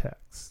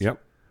context.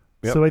 Yep.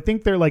 So I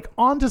think they're like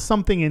onto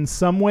something in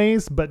some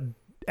ways, but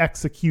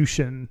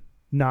execution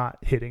not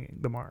hitting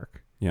the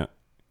mark. Yeah.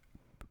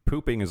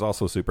 Pooping is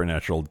also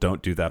supernatural.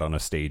 Don't do that on a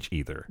stage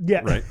either.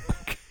 Yeah. Right.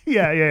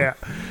 Yeah.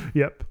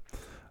 Yep.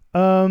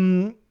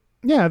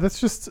 Yeah, that's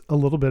just a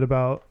little bit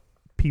about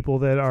people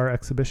that are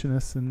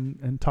exhibitionists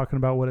and talking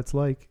about what it's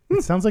like.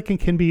 It sounds like it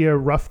can be a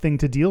rough thing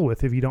to deal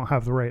with if you don't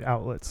have the right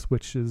outlets,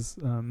 which is,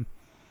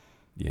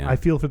 I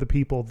feel for the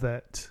people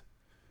that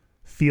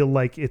feel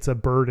like it's a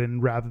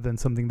burden rather than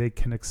something they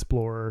can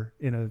explore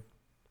in a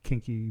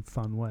kinky,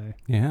 fun way.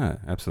 Yeah,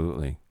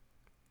 absolutely.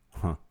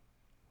 Huh.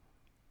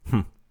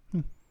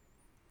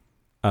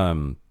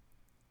 When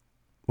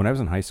I was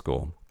in high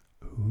school,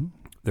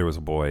 there was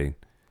a boy,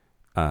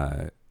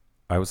 I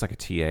was like a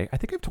TA. I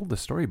think I've told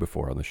this story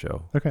before on the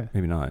show. Okay.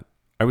 Maybe not.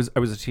 I was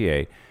a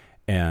TA,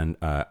 and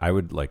I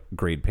would like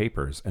grade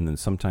papers, and then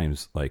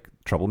sometimes like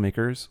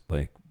troublemakers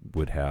like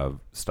would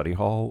have study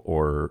hall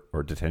or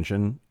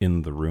detention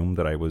in the room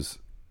that I was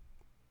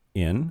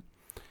in.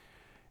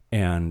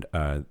 And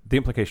the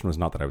implication was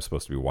not that I was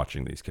supposed to be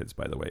watching these kids,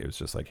 by the way. It was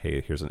just like,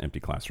 hey, here's an empty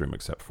classroom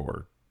except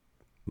for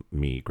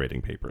me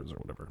grading papers or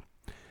whatever.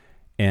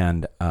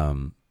 And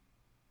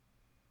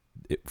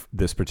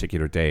this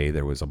particular day,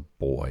 there was a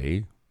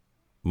boy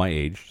my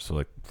age, so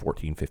like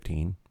 14,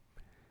 15,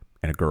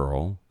 and a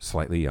girl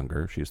slightly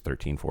younger. She was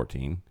 13,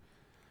 14.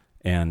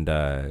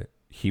 And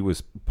he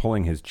was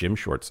pulling his gym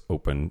shorts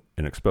open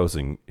and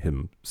exposing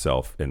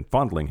himself and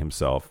fondling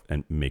himself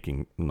and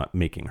not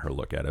making her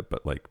look at it,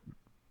 but like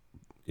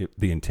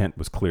the intent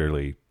was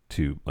clearly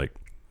to like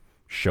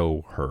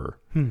show her.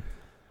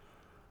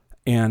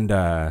 And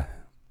a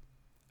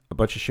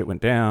bunch of shit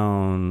went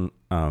down.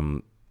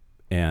 But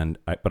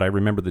I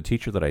remember the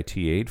teacher that I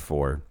TA'd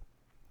for,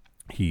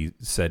 he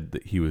said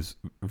that he was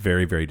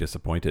very, very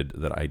disappointed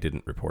that I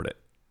didn't report it.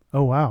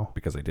 Oh, wow.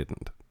 Because I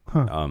didn't.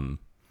 Huh.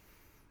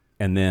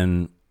 And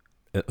then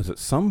it was at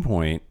some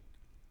point,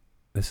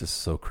 this is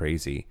so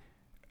crazy.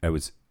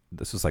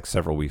 This was like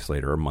several weeks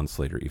later or months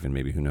later, even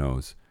maybe, who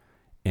knows.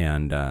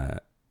 And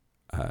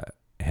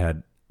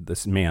had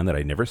this man that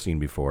I'd never seen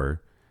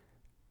before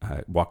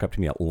walk up to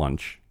me at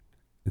lunch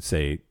and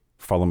say,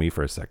 "Follow me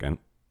for a second."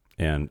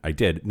 And I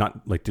did.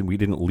 Not like we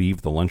didn't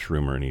leave the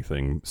lunchroom or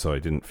anything, so I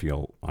didn't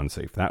feel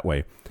unsafe that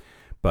way.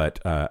 But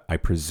I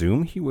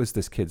presume he was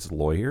this kid's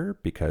lawyer,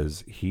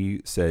 because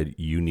he said,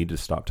 "You need to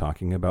stop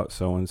talking about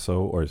so and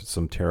so, or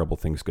some terrible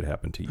things could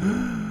happen to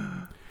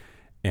you."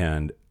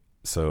 And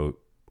so,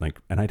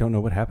 like, and I don't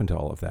know what happened to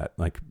all of that.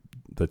 Like,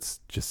 that's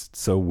just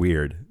so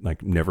weird.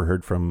 Like, never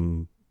heard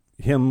from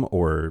him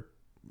or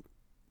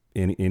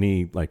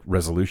any like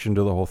resolution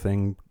to the whole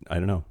thing. I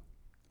don't know.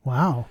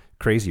 Wow.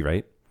 Crazy,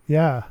 right?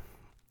 Yeah.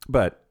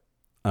 But,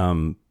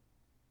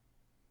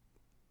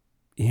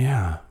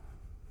 yeah.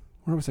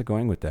 Where was I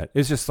going with that?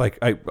 It's just like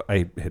I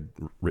had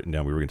written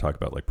down we were going to talk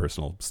about like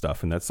personal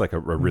stuff, and that's like a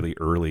really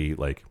early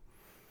like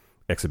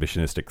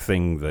exhibitionistic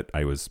thing that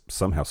I was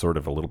somehow sort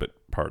of a little bit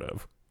part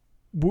of.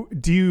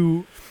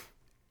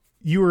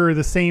 You were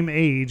the same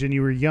age and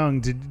you were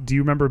young. Do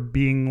you remember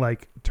being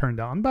like turned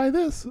on by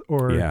this?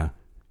 Or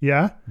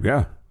yeah.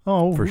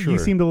 Oh, for sure. You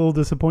seemed a little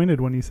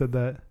disappointed when you said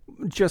that.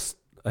 Just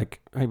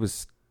like I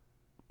was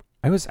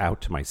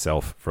out to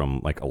myself from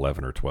like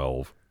 11 or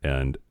 12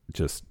 and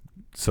just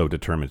so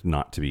determined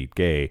not to be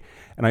gay.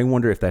 And I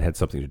wonder if that had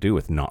something to do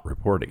with not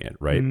reporting it,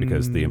 right?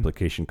 Because the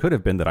implication could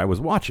have been that I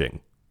was watching.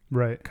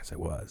 Right. Because I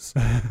was.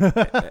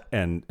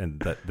 and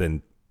that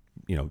then,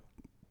 you know,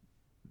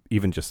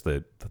 even just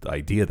the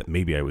idea that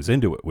maybe I was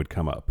into it would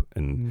come up.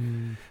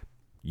 And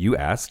you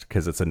asked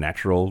because it's a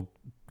natural,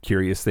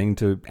 curious thing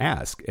to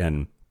ask.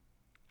 And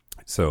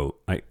so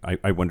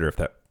I wonder if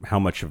how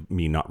much of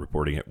me not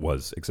reporting it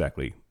was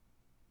exactly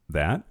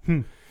that.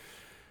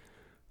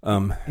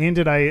 And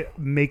did I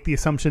make the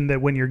assumption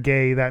that when you're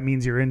gay, that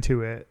means you're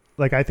into it?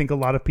 Like, I think a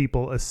lot of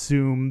people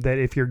assume that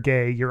if you're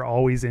gay, you're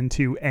always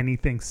into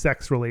anything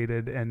sex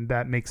related, and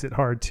that makes it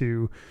hard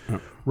to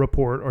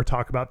report or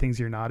talk about things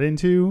you're not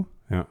into.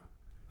 Yeah.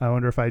 I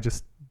wonder if I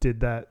just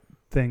did that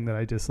thing that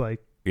I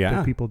dislike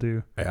that people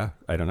do. Yeah.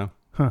 I don't know.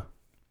 Huh.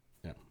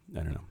 Yeah. I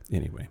don't know.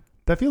 Anyway.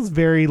 That feels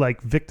very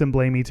like victim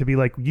blamey to be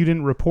like, you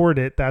didn't report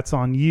it. That's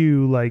on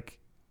you. Like,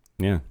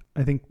 yeah.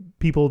 I think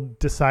people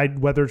decide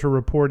whether to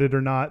report it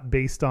or not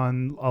based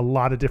on a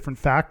lot of different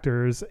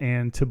factors,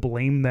 and to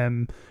blame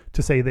them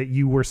to say that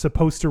you were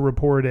supposed to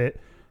report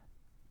it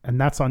and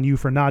that's on you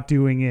for not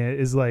doing it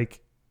is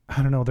like,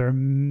 I don't know. There are a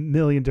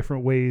million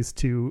different ways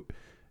to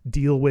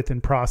deal with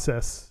and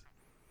process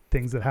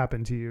things that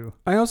happen to you.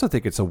 I also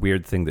think it's a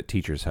weird thing that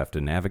teachers have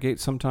to navigate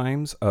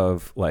sometimes,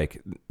 of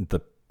like, the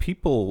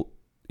people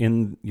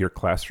in your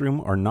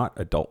classroom are not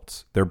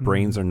adults. Their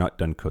brains are not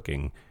done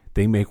cooking.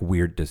 They make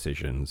weird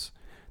decisions.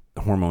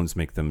 Hormones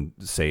make them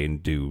say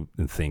and do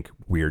and think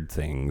weird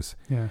things.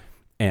 Yeah.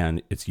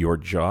 And it's your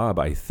job,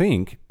 I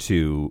think,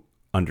 to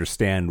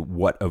understand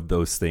what of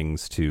those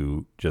things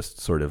to just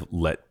sort of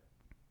let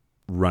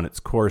run its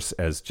course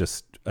as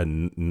just a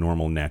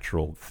normal,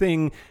 natural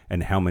thing,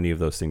 and how many of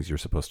those things you're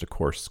supposed to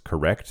course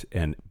correct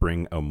and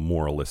bring a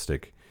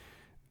moralistic,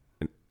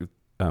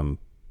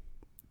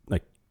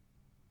 like,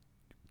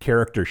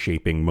 character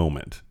shaping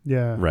moment.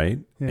 Yeah. Right.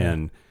 Yeah.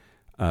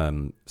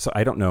 And so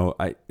I don't know.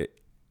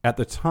 At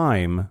the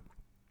time,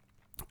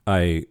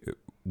 I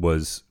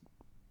was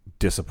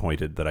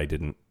disappointed that I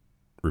didn't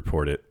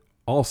report it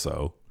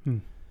also,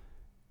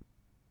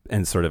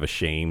 and sort of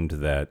ashamed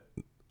that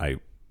I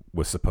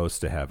was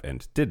supposed to have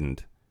and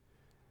didn't.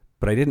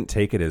 But I didn't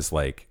take it as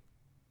like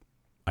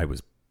I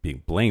was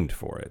being blamed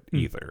for it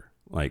either.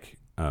 Like,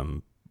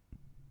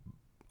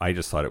 I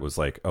just thought it was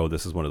like, oh,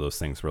 this is one of those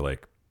things where,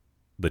 like,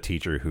 the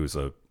teacher who's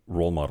a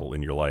role model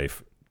in your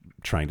life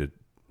trying to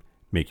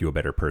make you a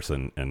better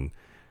person and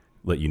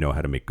let you know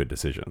how to make good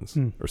decisions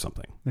or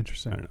something.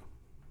 Interesting. I don't know.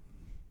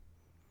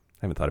 I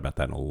haven't thought about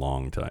that in a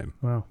long time.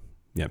 Wow.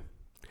 Yeah.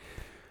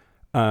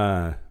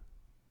 I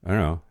don't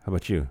know. How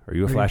about you? Are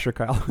you a flasher,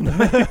 Kyle?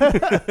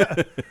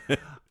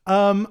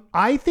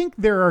 I think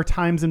there are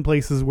times and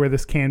places where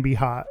this can be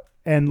hot,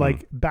 and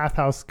like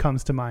bathhouse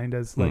comes to mind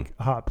as like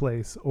a hot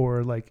place,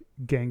 or like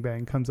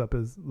gangbang comes up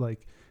as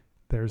like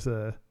there's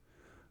a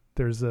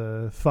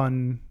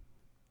fun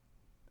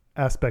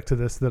aspect to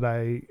this that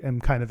I am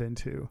kind of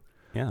into.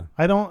 Yeah.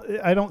 I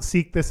don't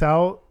seek this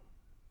out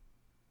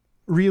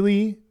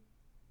really,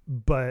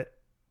 but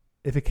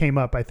if it came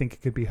up, I think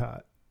it could be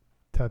hot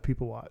to have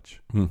people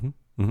watch.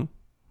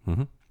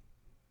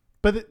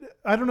 But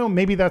I don't know.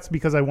 Maybe that's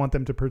because I want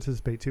them to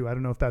participate too. I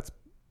don't know if that's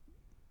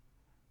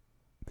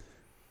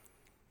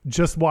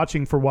just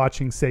watching for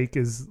watching's sake.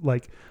 Is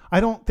like, I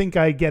don't think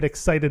I get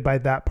excited by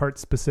that part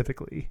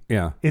specifically.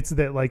 Yeah. It's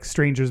that like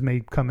strangers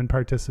may come and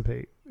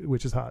participate,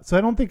 which is hot. So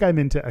I don't think I'm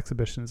into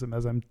exhibitionism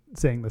as I'm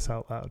saying this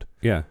out loud.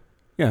 Yeah.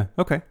 Yeah.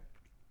 Okay.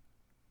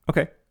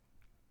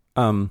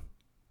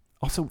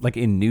 Also, like,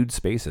 in nude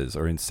spaces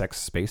or in sex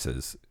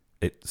spaces,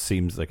 it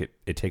seems like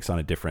it takes on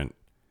a different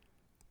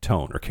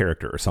tone or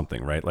character or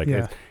something, right? Like,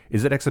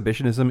 is it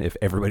exhibitionism if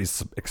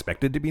everybody's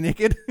expected to be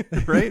naked?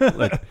 Right?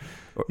 Like,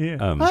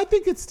 I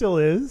think it still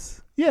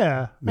is.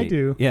 Yeah, I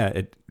do. Yeah.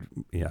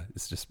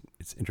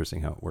 It's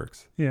interesting how it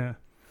works. Yeah.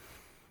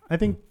 I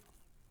think,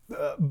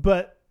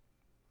 but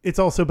it's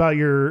also about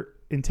your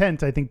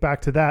intent. I think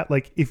back to that,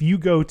 like, if you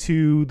go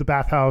to the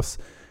bathhouse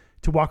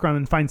to walk around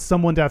and find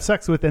someone to have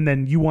sex with, and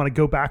then you want to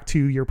go back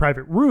to your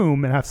private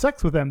room and have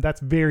sex with them, that's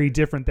very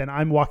different than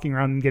I'm walking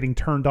around and getting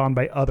turned on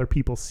by other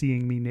people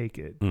seeing me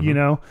naked. You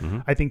know,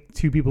 I think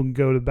two people can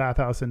go to the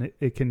bathhouse and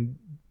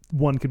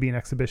one could be an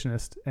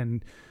exhibitionist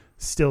and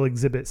still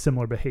exhibit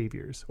similar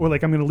behaviors. Or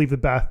like, I'm going to leave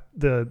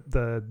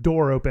the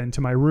door open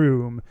to my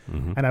room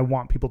and I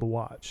want people to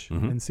watch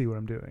and see what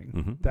I'm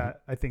doing.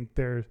 That I think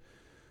there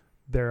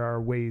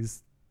are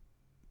ways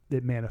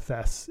it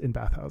manifests in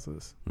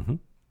bathhouses.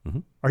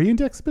 Are you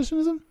into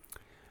exhibitionism?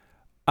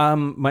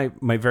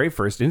 My very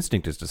first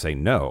instinct is to say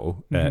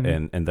no,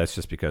 and that's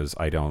just because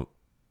I don't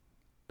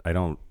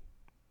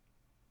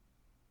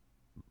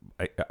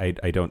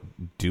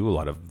do a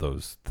lot of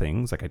those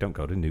things. Like, I don't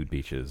go to nude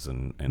beaches,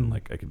 and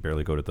like, I could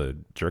barely go to the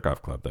jerk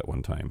off club that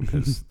one time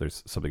because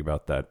there's something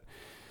about that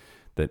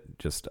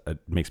just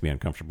makes me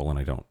uncomfortable, and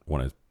I don't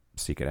want to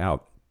seek it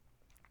out.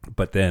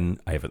 But then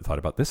I haven't thought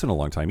about this in a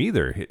long time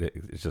either.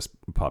 It's just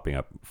popping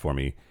up for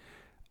me.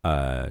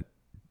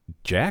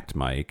 Jacked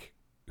Mike,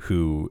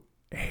 who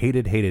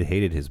hated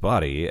his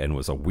body and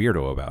was a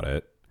weirdo about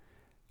it,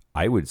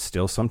 I would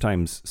still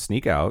sometimes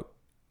sneak out,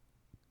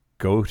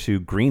 go to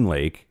Green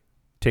Lake,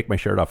 take my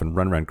shirt off and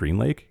run around Green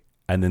Lake,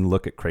 and then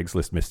look at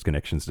Craigslist missed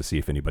connections to see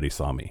if anybody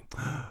saw me.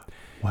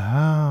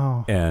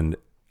 Wow. And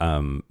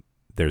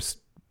that's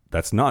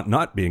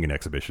not being an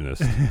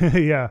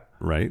exhibitionist. Yeah.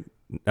 Right?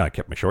 I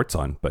kept my shorts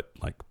on, but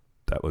like,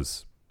 that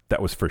was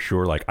for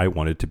sure. Like, I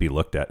wanted to be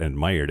looked at and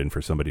admired, and for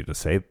somebody to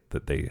say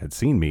that they had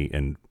seen me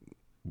and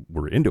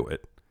were into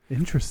it.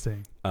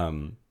 Interesting.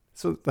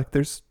 So like,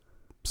 there's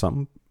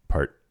some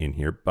part in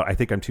here, but I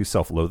think I'm too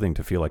self-loathing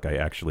to feel like I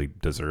actually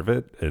deserve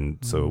it, and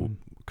so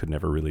could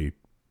never really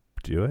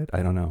do it.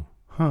 I don't know.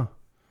 Huh.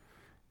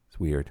 It's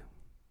weird.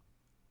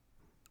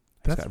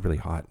 It's got really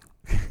hot.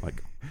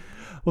 Like,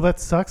 Well, that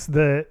sucks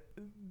that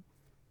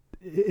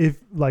if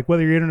like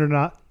whether you're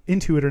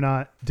into it or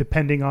not,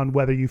 depending on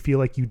whether you feel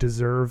like you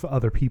deserve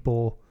other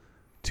people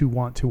to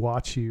want to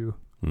watch you.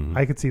 mhm.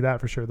 I could see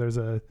that for sure. There's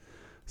a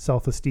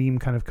self-esteem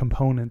kind of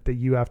component that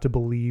you have to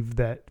believe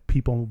that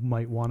people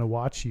might want to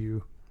watch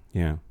you.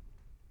 Yeah.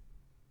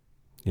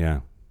 Yeah.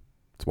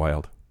 It's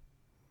wild.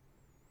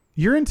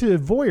 You're into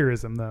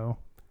voyeurism though,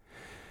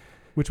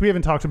 which we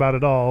haven't talked about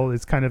at all.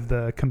 It's kind of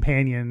the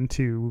companion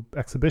to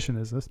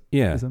exhibitionism.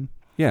 Yeah.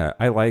 Yeah.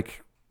 I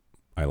like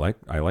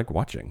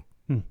watching.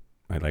 Hmm.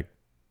 I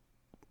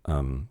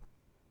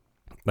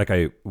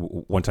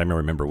one time I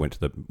remember went to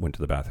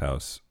the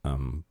bathhouse,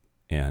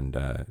 and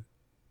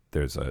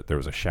there was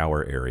a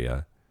shower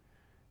area,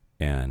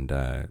 and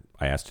I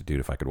asked a dude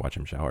if I could watch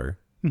him shower,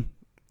 and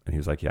he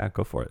was like, "Yeah,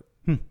 go for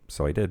it."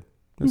 So I did.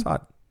 It was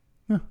hot.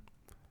 Yeah.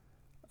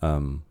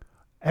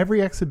 Every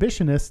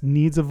exhibitionist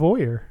needs a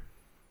voyeur.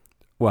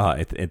 Well,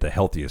 the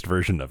healthiest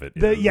version of it.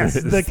 Yes,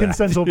 is the that.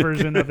 consensual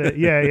version of it.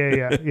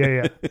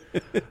 Yeah.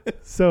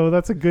 So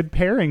that's a good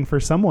pairing for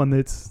someone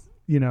that's,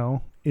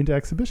 into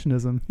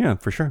exhibitionism. Yeah,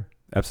 for sure.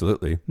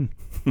 Absolutely.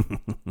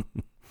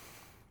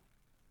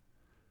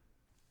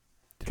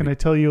 Can I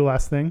tell you a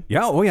last thing?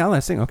 Yeah. Oh, yeah.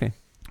 Last thing. Okay.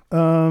 I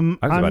was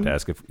about to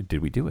ask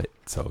did we do it?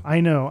 So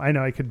I know.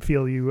 I could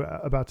feel you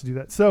about to do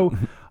that. So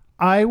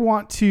I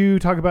want to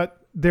talk about,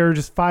 there are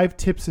just 5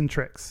 tips and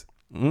tricks.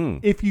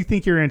 If you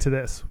think you're into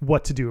this,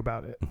 what to do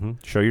about it. Mm-hmm.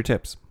 Show your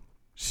tips.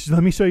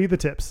 Let me show you the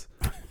tips.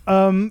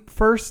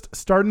 First,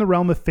 start in the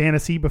realm of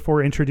fantasy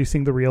before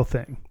introducing the real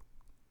thing.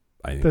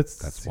 I think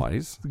that's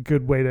wise. A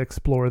good way to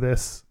explore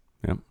this.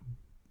 Yep.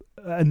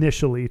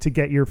 Initially, to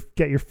get your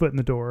foot in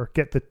the door,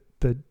 get the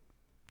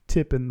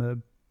tip in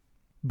the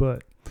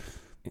butt.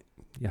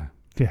 Yeah.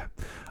 Yeah.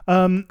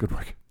 Good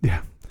work.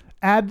 Yeah.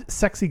 Add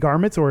sexy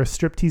garments or a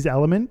striptease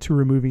element to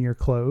removing your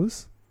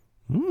clothes.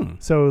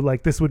 So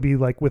like this would be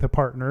like with a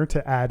partner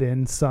to add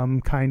in some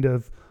kind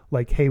of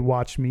like, hey,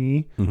 watch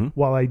me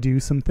while I do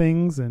some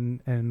things,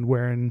 and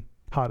wearing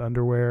hot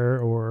underwear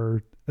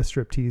or a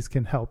striptease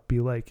can help be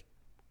like,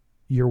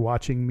 you're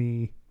watching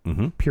me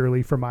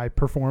purely for my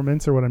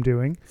performance or what I'm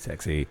doing.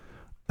 Sexy.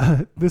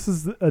 This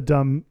is a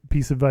dumb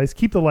piece of advice.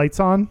 Keep the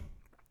lights on.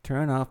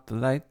 Turn off the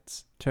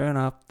lights. Turn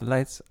off the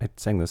lights. I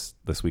sang this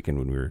weekend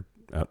when we were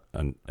out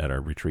at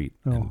our retreat.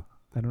 Oh,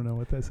 I don't know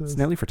what this is. It's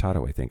Nelly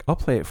Furtado, I think. I'll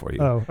play it for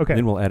you. Oh, okay. And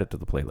then we'll add it to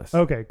the playlist.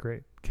 Okay,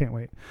 great. Can't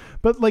wait.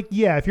 But like,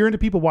 yeah, if you're into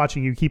people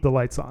watching you, keep the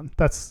lights on.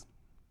 I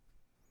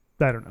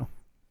don't know.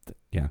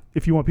 Yeah.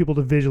 If you want people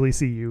to visually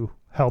see you,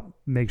 help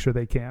make sure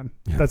they can.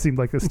 Yeah. That seemed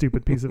like a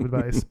stupid piece of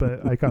advice,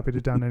 but I copied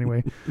it down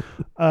anyway.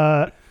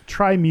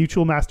 Try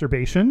mutual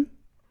masturbation.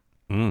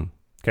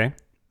 Okay.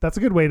 That's a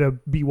good way to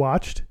be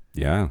watched.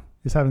 Yeah.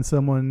 Is having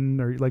someone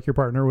or like your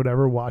partner or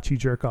whatever watch you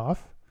jerk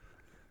off.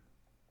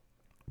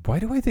 Why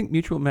do I think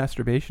mutual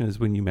masturbation is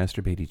when you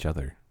masturbate each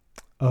other?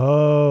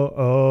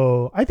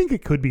 Oh. I think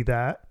it could be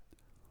that.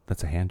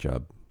 That's a hand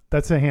job.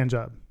 That's a hand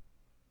job.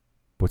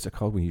 What's it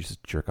called when you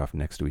just jerk off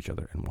next to each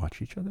other and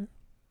watch each other?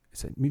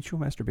 Is it mutual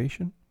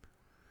masturbation?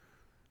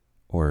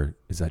 Or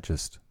is that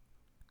just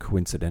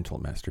coincidental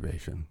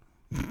masturbation?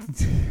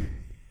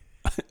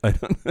 I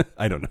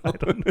don't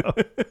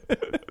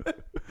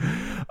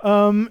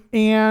know.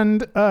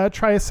 And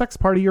try a sex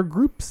party or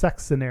group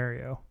sex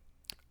scenario.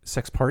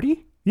 Sex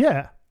party?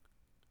 Yeah.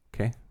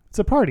 Okay. It's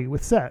a party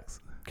with sex.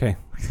 Okay.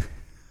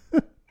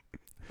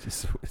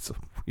 It's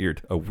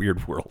a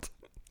weird world.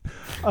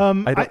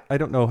 I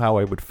don't know how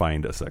I would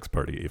find a sex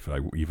party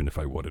even if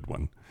I wanted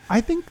one.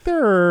 I think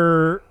there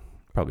are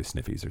probably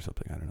sniffies or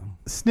something. I don't know.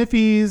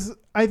 Sniffies.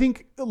 I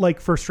think like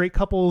for straight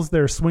couples,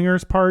 there are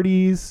swingers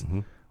parties.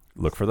 Mm-hmm.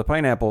 Look for the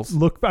pineapples.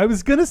 I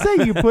was going to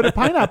say you put a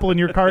pineapple in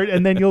your cart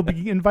and then you'll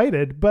be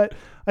invited. But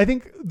I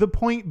think the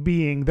point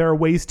being there are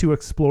ways to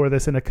explore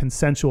this in a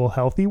consensual,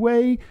 healthy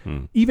way.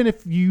 Even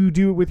if you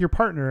do it with your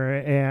partner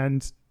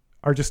and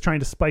are just trying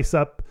to spice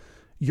up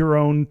your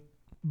own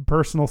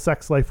personal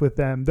sex life with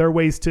them, there are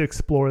ways to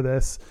explore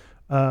this. Is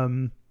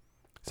that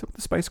what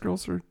the Spice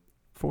Girls are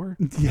for?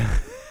 Yeah.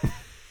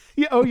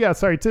 Yeah. Oh, yeah.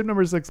 Sorry. Tip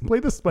number 6: play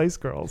the Spice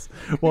Girls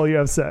while you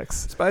have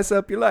sex. Spice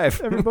up your life.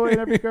 Every boy and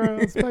every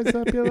girl, spice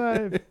up your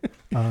life.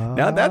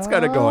 Now that's got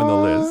to go on the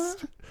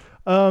list.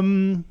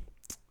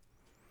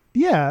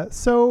 Yeah.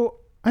 So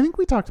I think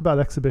we talked about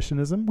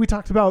exhibitionism. We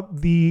talked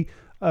about the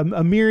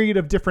a myriad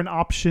of different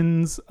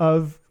options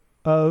of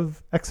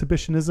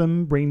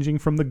exhibitionism, ranging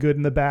from the good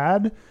and the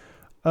bad.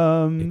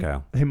 Hey,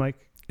 Kyle. Hey,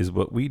 Mike. Is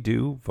what we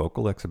do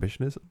vocal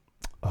exhibitionism?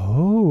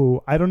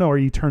 Oh, I don't know. Are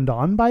you turned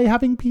on by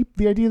having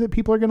the idea that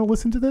people are going to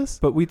listen to this?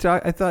 But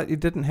I thought it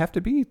didn't have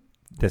to be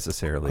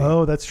necessarily.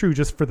 Oh, that's true.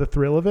 Just for the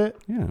thrill of it.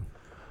 Yeah.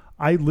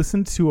 I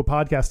listened to a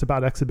podcast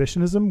about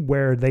exhibitionism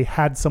where they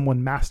had someone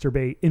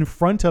masturbate in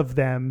front of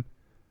them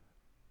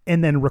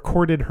and then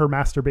recorded her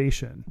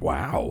masturbation.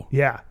 Wow.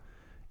 Yeah.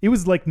 It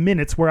was like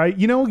minutes where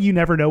you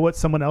never know what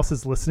someone else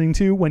is listening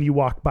to when you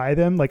walk by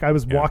them. Like I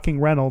was walking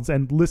Reynolds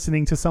and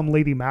listening to some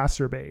lady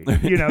masturbate,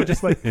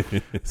 just like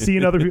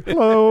seeing other people.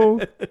 Hello.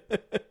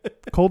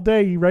 Cold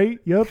day, right?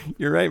 Yep.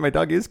 You're right. My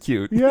dog is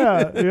cute.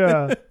 Yeah,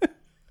 yeah.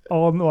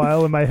 All the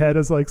while in my head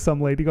is like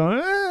some lady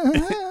going.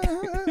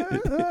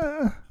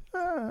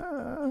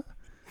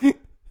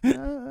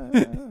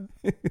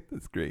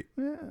 That's great.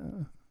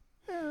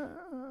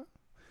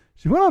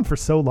 She went on for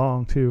so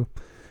long too.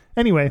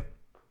 Anyway.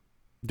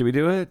 Did we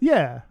do it?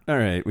 Yeah. All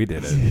right, we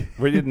did it.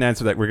 We didn't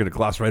answer that. We're going to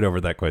gloss right over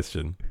that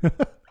question.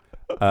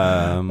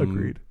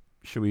 Agreed.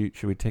 Should we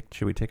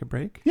take a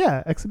break?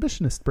 Yeah,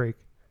 exhibitionist break.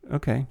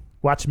 Okay.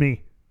 Watch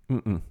me.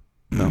 No,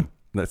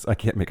 I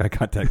can't make eye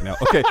contact now.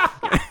 Okay,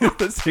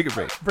 let's take a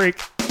break. Break.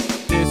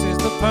 This is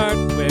the part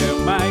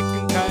where Mike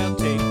and Kyle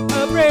take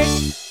a break.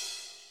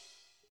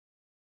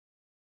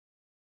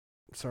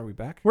 So are we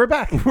back? We're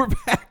back. We're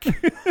back.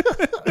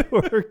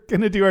 We're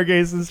going to do our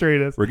gays and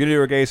straightest. We're going to do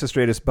our gayest and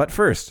straightest, but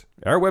first,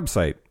 our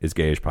website is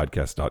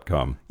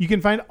gayishpodcast.com. You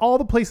can find all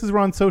the places we're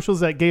on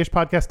socials at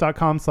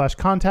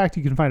gayishpodcast.com/contact.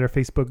 You can find our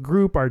Facebook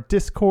group, our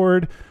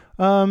Discord,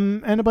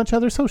 and a bunch of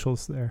other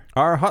socials there.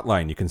 Our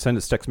hotline, you can send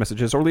us text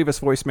messages or leave us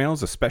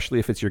voicemails, especially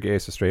if it's your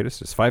gayest or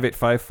straightest. It's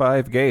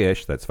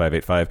 5855-GAYISH. That's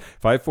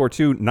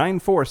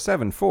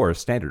 585-542-9474.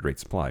 Standard rate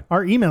supply.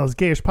 Our email is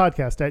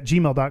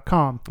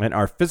gayishpodcast@gmail.com. And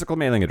our physical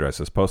mailing address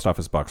is Post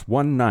Office Box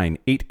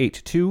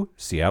 19882,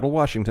 Seattle,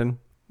 Washington,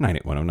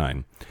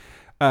 98109.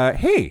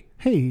 Hey,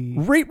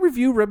 rate,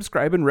 review,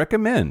 subscribe, and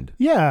recommend.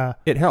 Yeah.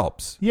 It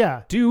helps.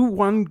 Yeah. Do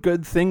one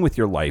good thing with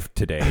your life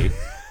today.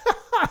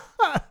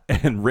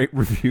 And rate,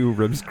 review,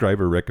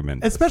 subscribe, or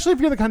recommend. Especially if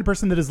you're the kind of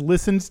person that has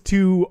listened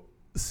to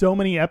so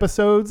many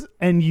episodes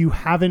and you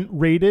haven't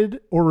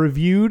rated or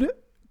reviewed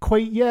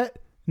quite yet,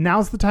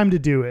 now's the time to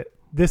do it.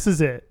 This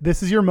is it.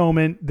 This is your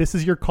moment. This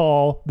is your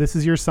call. This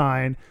is your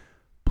sign.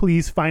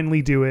 Please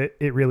finally do it.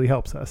 It really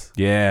helps us.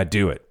 Yeah,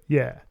 do it.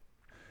 Yeah.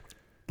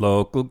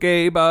 Local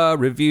gay bar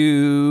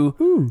review.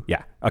 Ooh.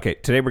 Yeah. Okay,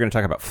 today we're going to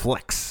talk about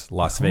Flex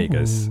Las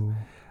Vegas. Ooh.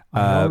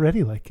 I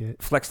already like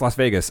it. Flex Las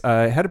Vegas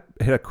had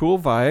a cool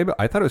vibe.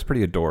 I thought it was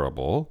pretty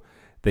adorable.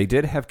 They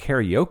did have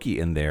karaoke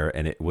in there,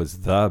 and it was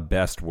the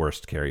best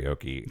worst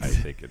karaoke I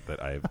think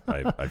that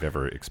I've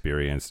ever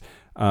experienced.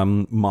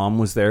 Mom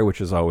was there,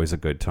 which is always a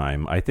good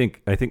time. I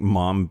think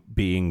Mom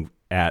being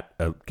at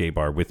a gay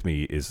bar with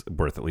me is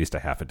worth at least a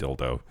half a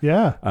dildo.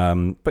 Yeah.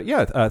 But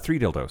yeah, 3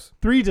 dildos.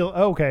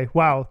 Okay.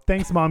 Wow.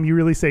 Thanks, Mom. You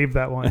really saved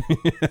that one.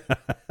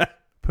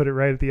 Put it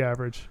right at the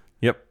average.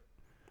 Yep.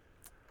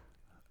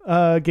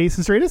 Gayest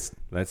and straightest?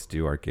 Let's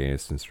do our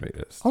gayest and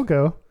straightest. I'll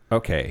go.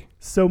 Okay.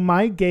 So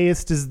my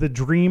gayest is the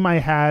dream I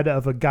had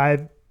of a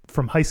guy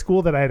from high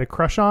school that I had a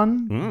crush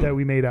on that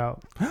we made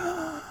out.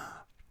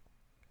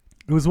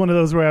 It was one of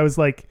those where I was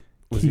like,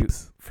 Was he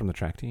from the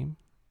track team?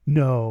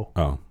 No.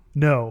 Oh.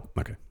 No.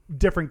 Okay.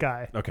 Different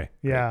guy. Okay.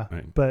 Yeah.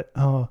 Right. But,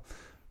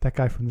 that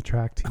guy from the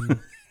track team.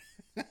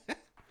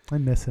 I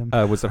miss him.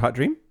 Was it a hot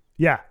dream?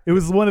 Yeah. It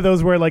was one of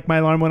those where like my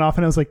alarm went off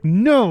and I was like,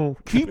 no,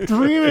 keep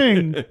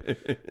dreaming.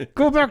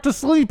 Go back to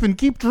sleep and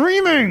keep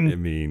dreaming. I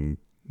mean,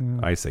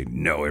 I say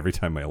no every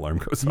time my alarm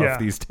goes off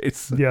these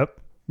days. Yep.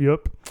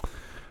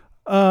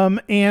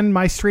 And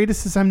my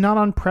straightest is I'm not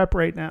on prep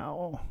right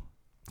now.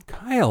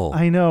 Kyle.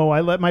 I know.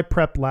 I let my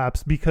prep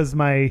lapse because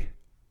my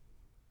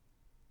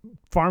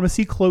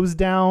pharmacy closed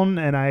down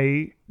and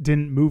I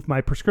didn't move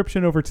my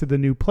prescription over to the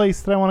new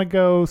place that I want to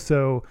go.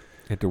 So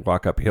had to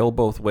walk uphill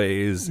both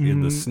ways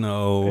in the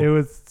snow.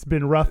 It's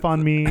been rough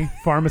on me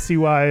pharmacy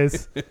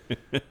wise,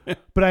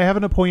 but I have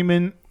an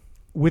appointment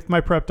with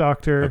my prep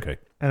doctor. Okay.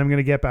 And I'm going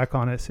to get back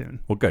on it soon.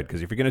 Well, good.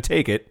 Because if you're going to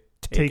take it,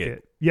 take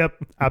it. Yep.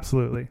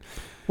 Absolutely.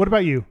 What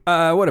about you?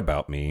 What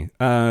about me?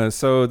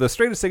 So the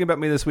straightest thing about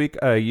me this week,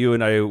 you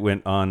and I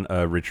went on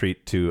a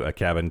retreat to a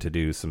cabin to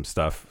do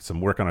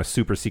some work on a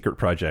super secret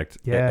project.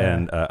 Yeah.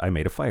 And I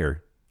made a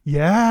fire.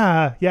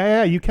 Yeah.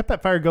 You kept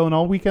that fire going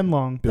all weekend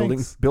long.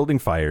 Building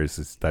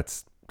fires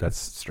that's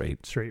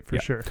straight for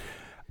sure.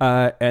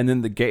 And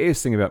then the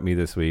gayest thing about me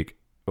this week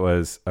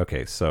was,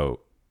 okay, so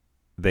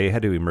they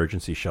had to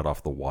emergency shut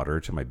off the water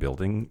to my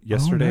building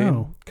yesterday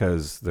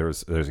because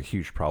there's a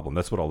huge problem.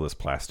 That's what all this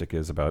plastic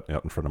is about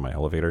out in front of my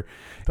elevator.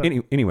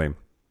 Anyway,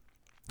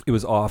 it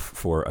was off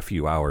for a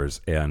few hours,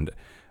 and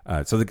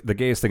so the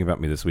gayest thing about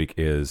me this week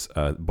is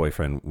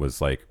boyfriend was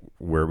like,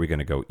 where are we going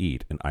to go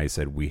eat? And I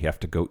said, we have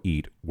to go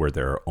eat where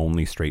there are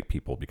only straight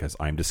people because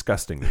I'm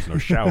disgusting. There's no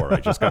shower. I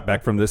just got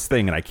back from this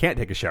thing and I can't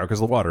take a shower because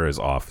the water is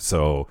off.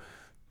 So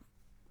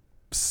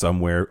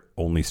somewhere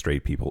only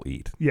straight people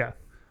eat. Yeah.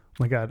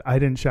 Oh my God, I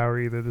didn't shower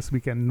either this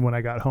weekend. When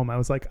I got home, I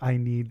was like, I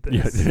need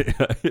this. Yeah.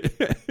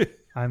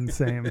 I'm the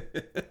same.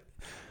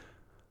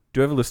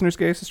 Do I have a listener's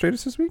gayest and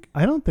straightest this week?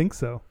 I don't think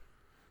so.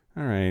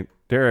 All right.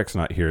 Derek's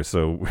not here,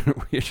 so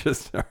we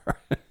just are.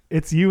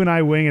 It's you and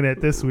I winging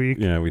it this week.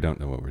 Yeah, we don't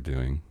know what we're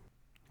doing.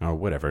 Oh,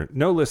 whatever.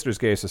 No listeners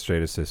gayest or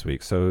straightest this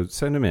week, so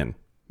send them in.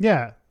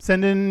 Yeah.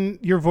 Send in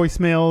your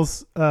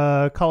voicemails.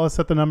 Call us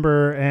at the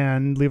number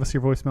and leave us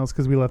your voicemails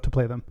because we love to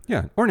play them.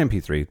 Yeah, or an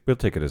MP3. We'll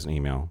take it as an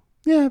email.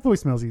 Yeah,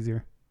 voicemail's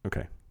easier.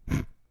 Okay.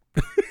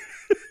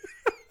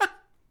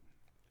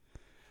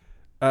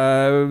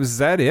 Is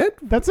that it?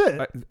 That's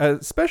it.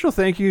 A special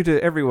thank you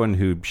to everyone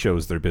who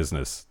shows their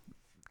business.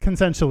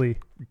 consensually.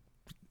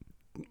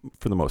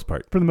 For the most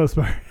part. For the most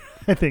part,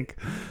 I think.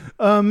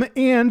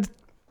 And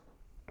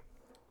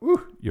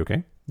you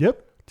okay?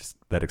 Yep. Just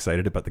that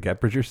excited about the Gap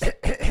Bridgers?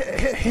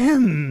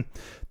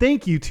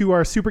 Thank you to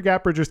our Super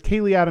Gap Bridgers,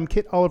 Kaylee Adam,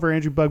 Kit Oliver,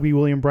 Andrew Bugby,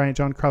 William Bryant,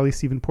 John Crowley,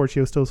 Stephen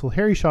Porcio, Stossel,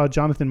 Harry Shaw,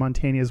 Jonathan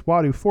Montañez,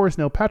 Wadu, Forrest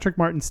Nell, Patrick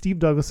Martin, Steve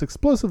Douglas,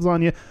 Explosive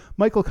Lasagna,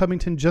 Michael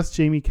Covington, Just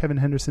Jamie, Kevin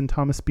Henderson,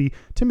 Thomas B.,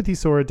 Timothy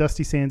Sora,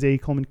 Dusty Sands, A.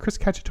 Coleman, Chris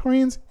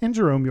Cacciatorians, and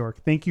Jerome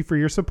York. Thank you for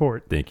your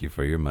support. Thank you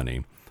for your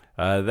money.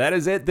 That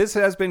is it. This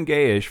has been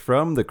Gayish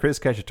from the Chris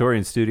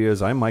Cacciatorian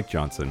Studios. I'm Mike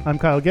Johnson. I'm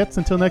Kyle Getz.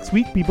 Until next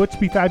week, be butch,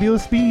 be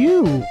fabulous, be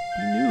you. Be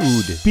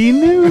nude. Be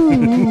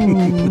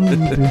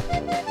nude.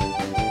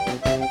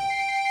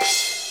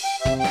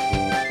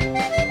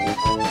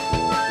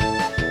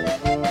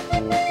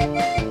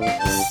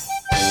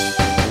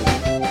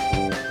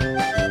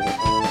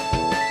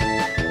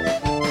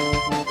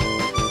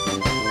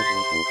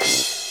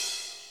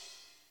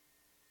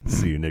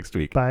 See you next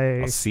week.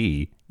 Bye. I'll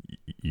see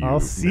you. I'll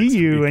see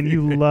you, and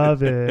you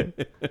love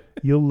it.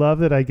 You'll love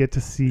that I get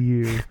to see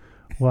you.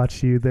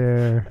 Watch you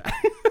there.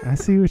 I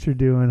see what you're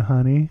doing,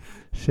 honey.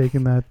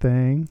 Shaking that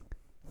thing.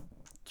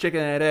 Shaking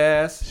that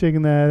ass.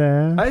 Shaking that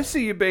ass. I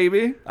see you,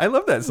 baby. I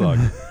love that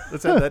song.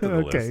 Let's add that to the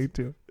okay, list. you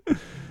too.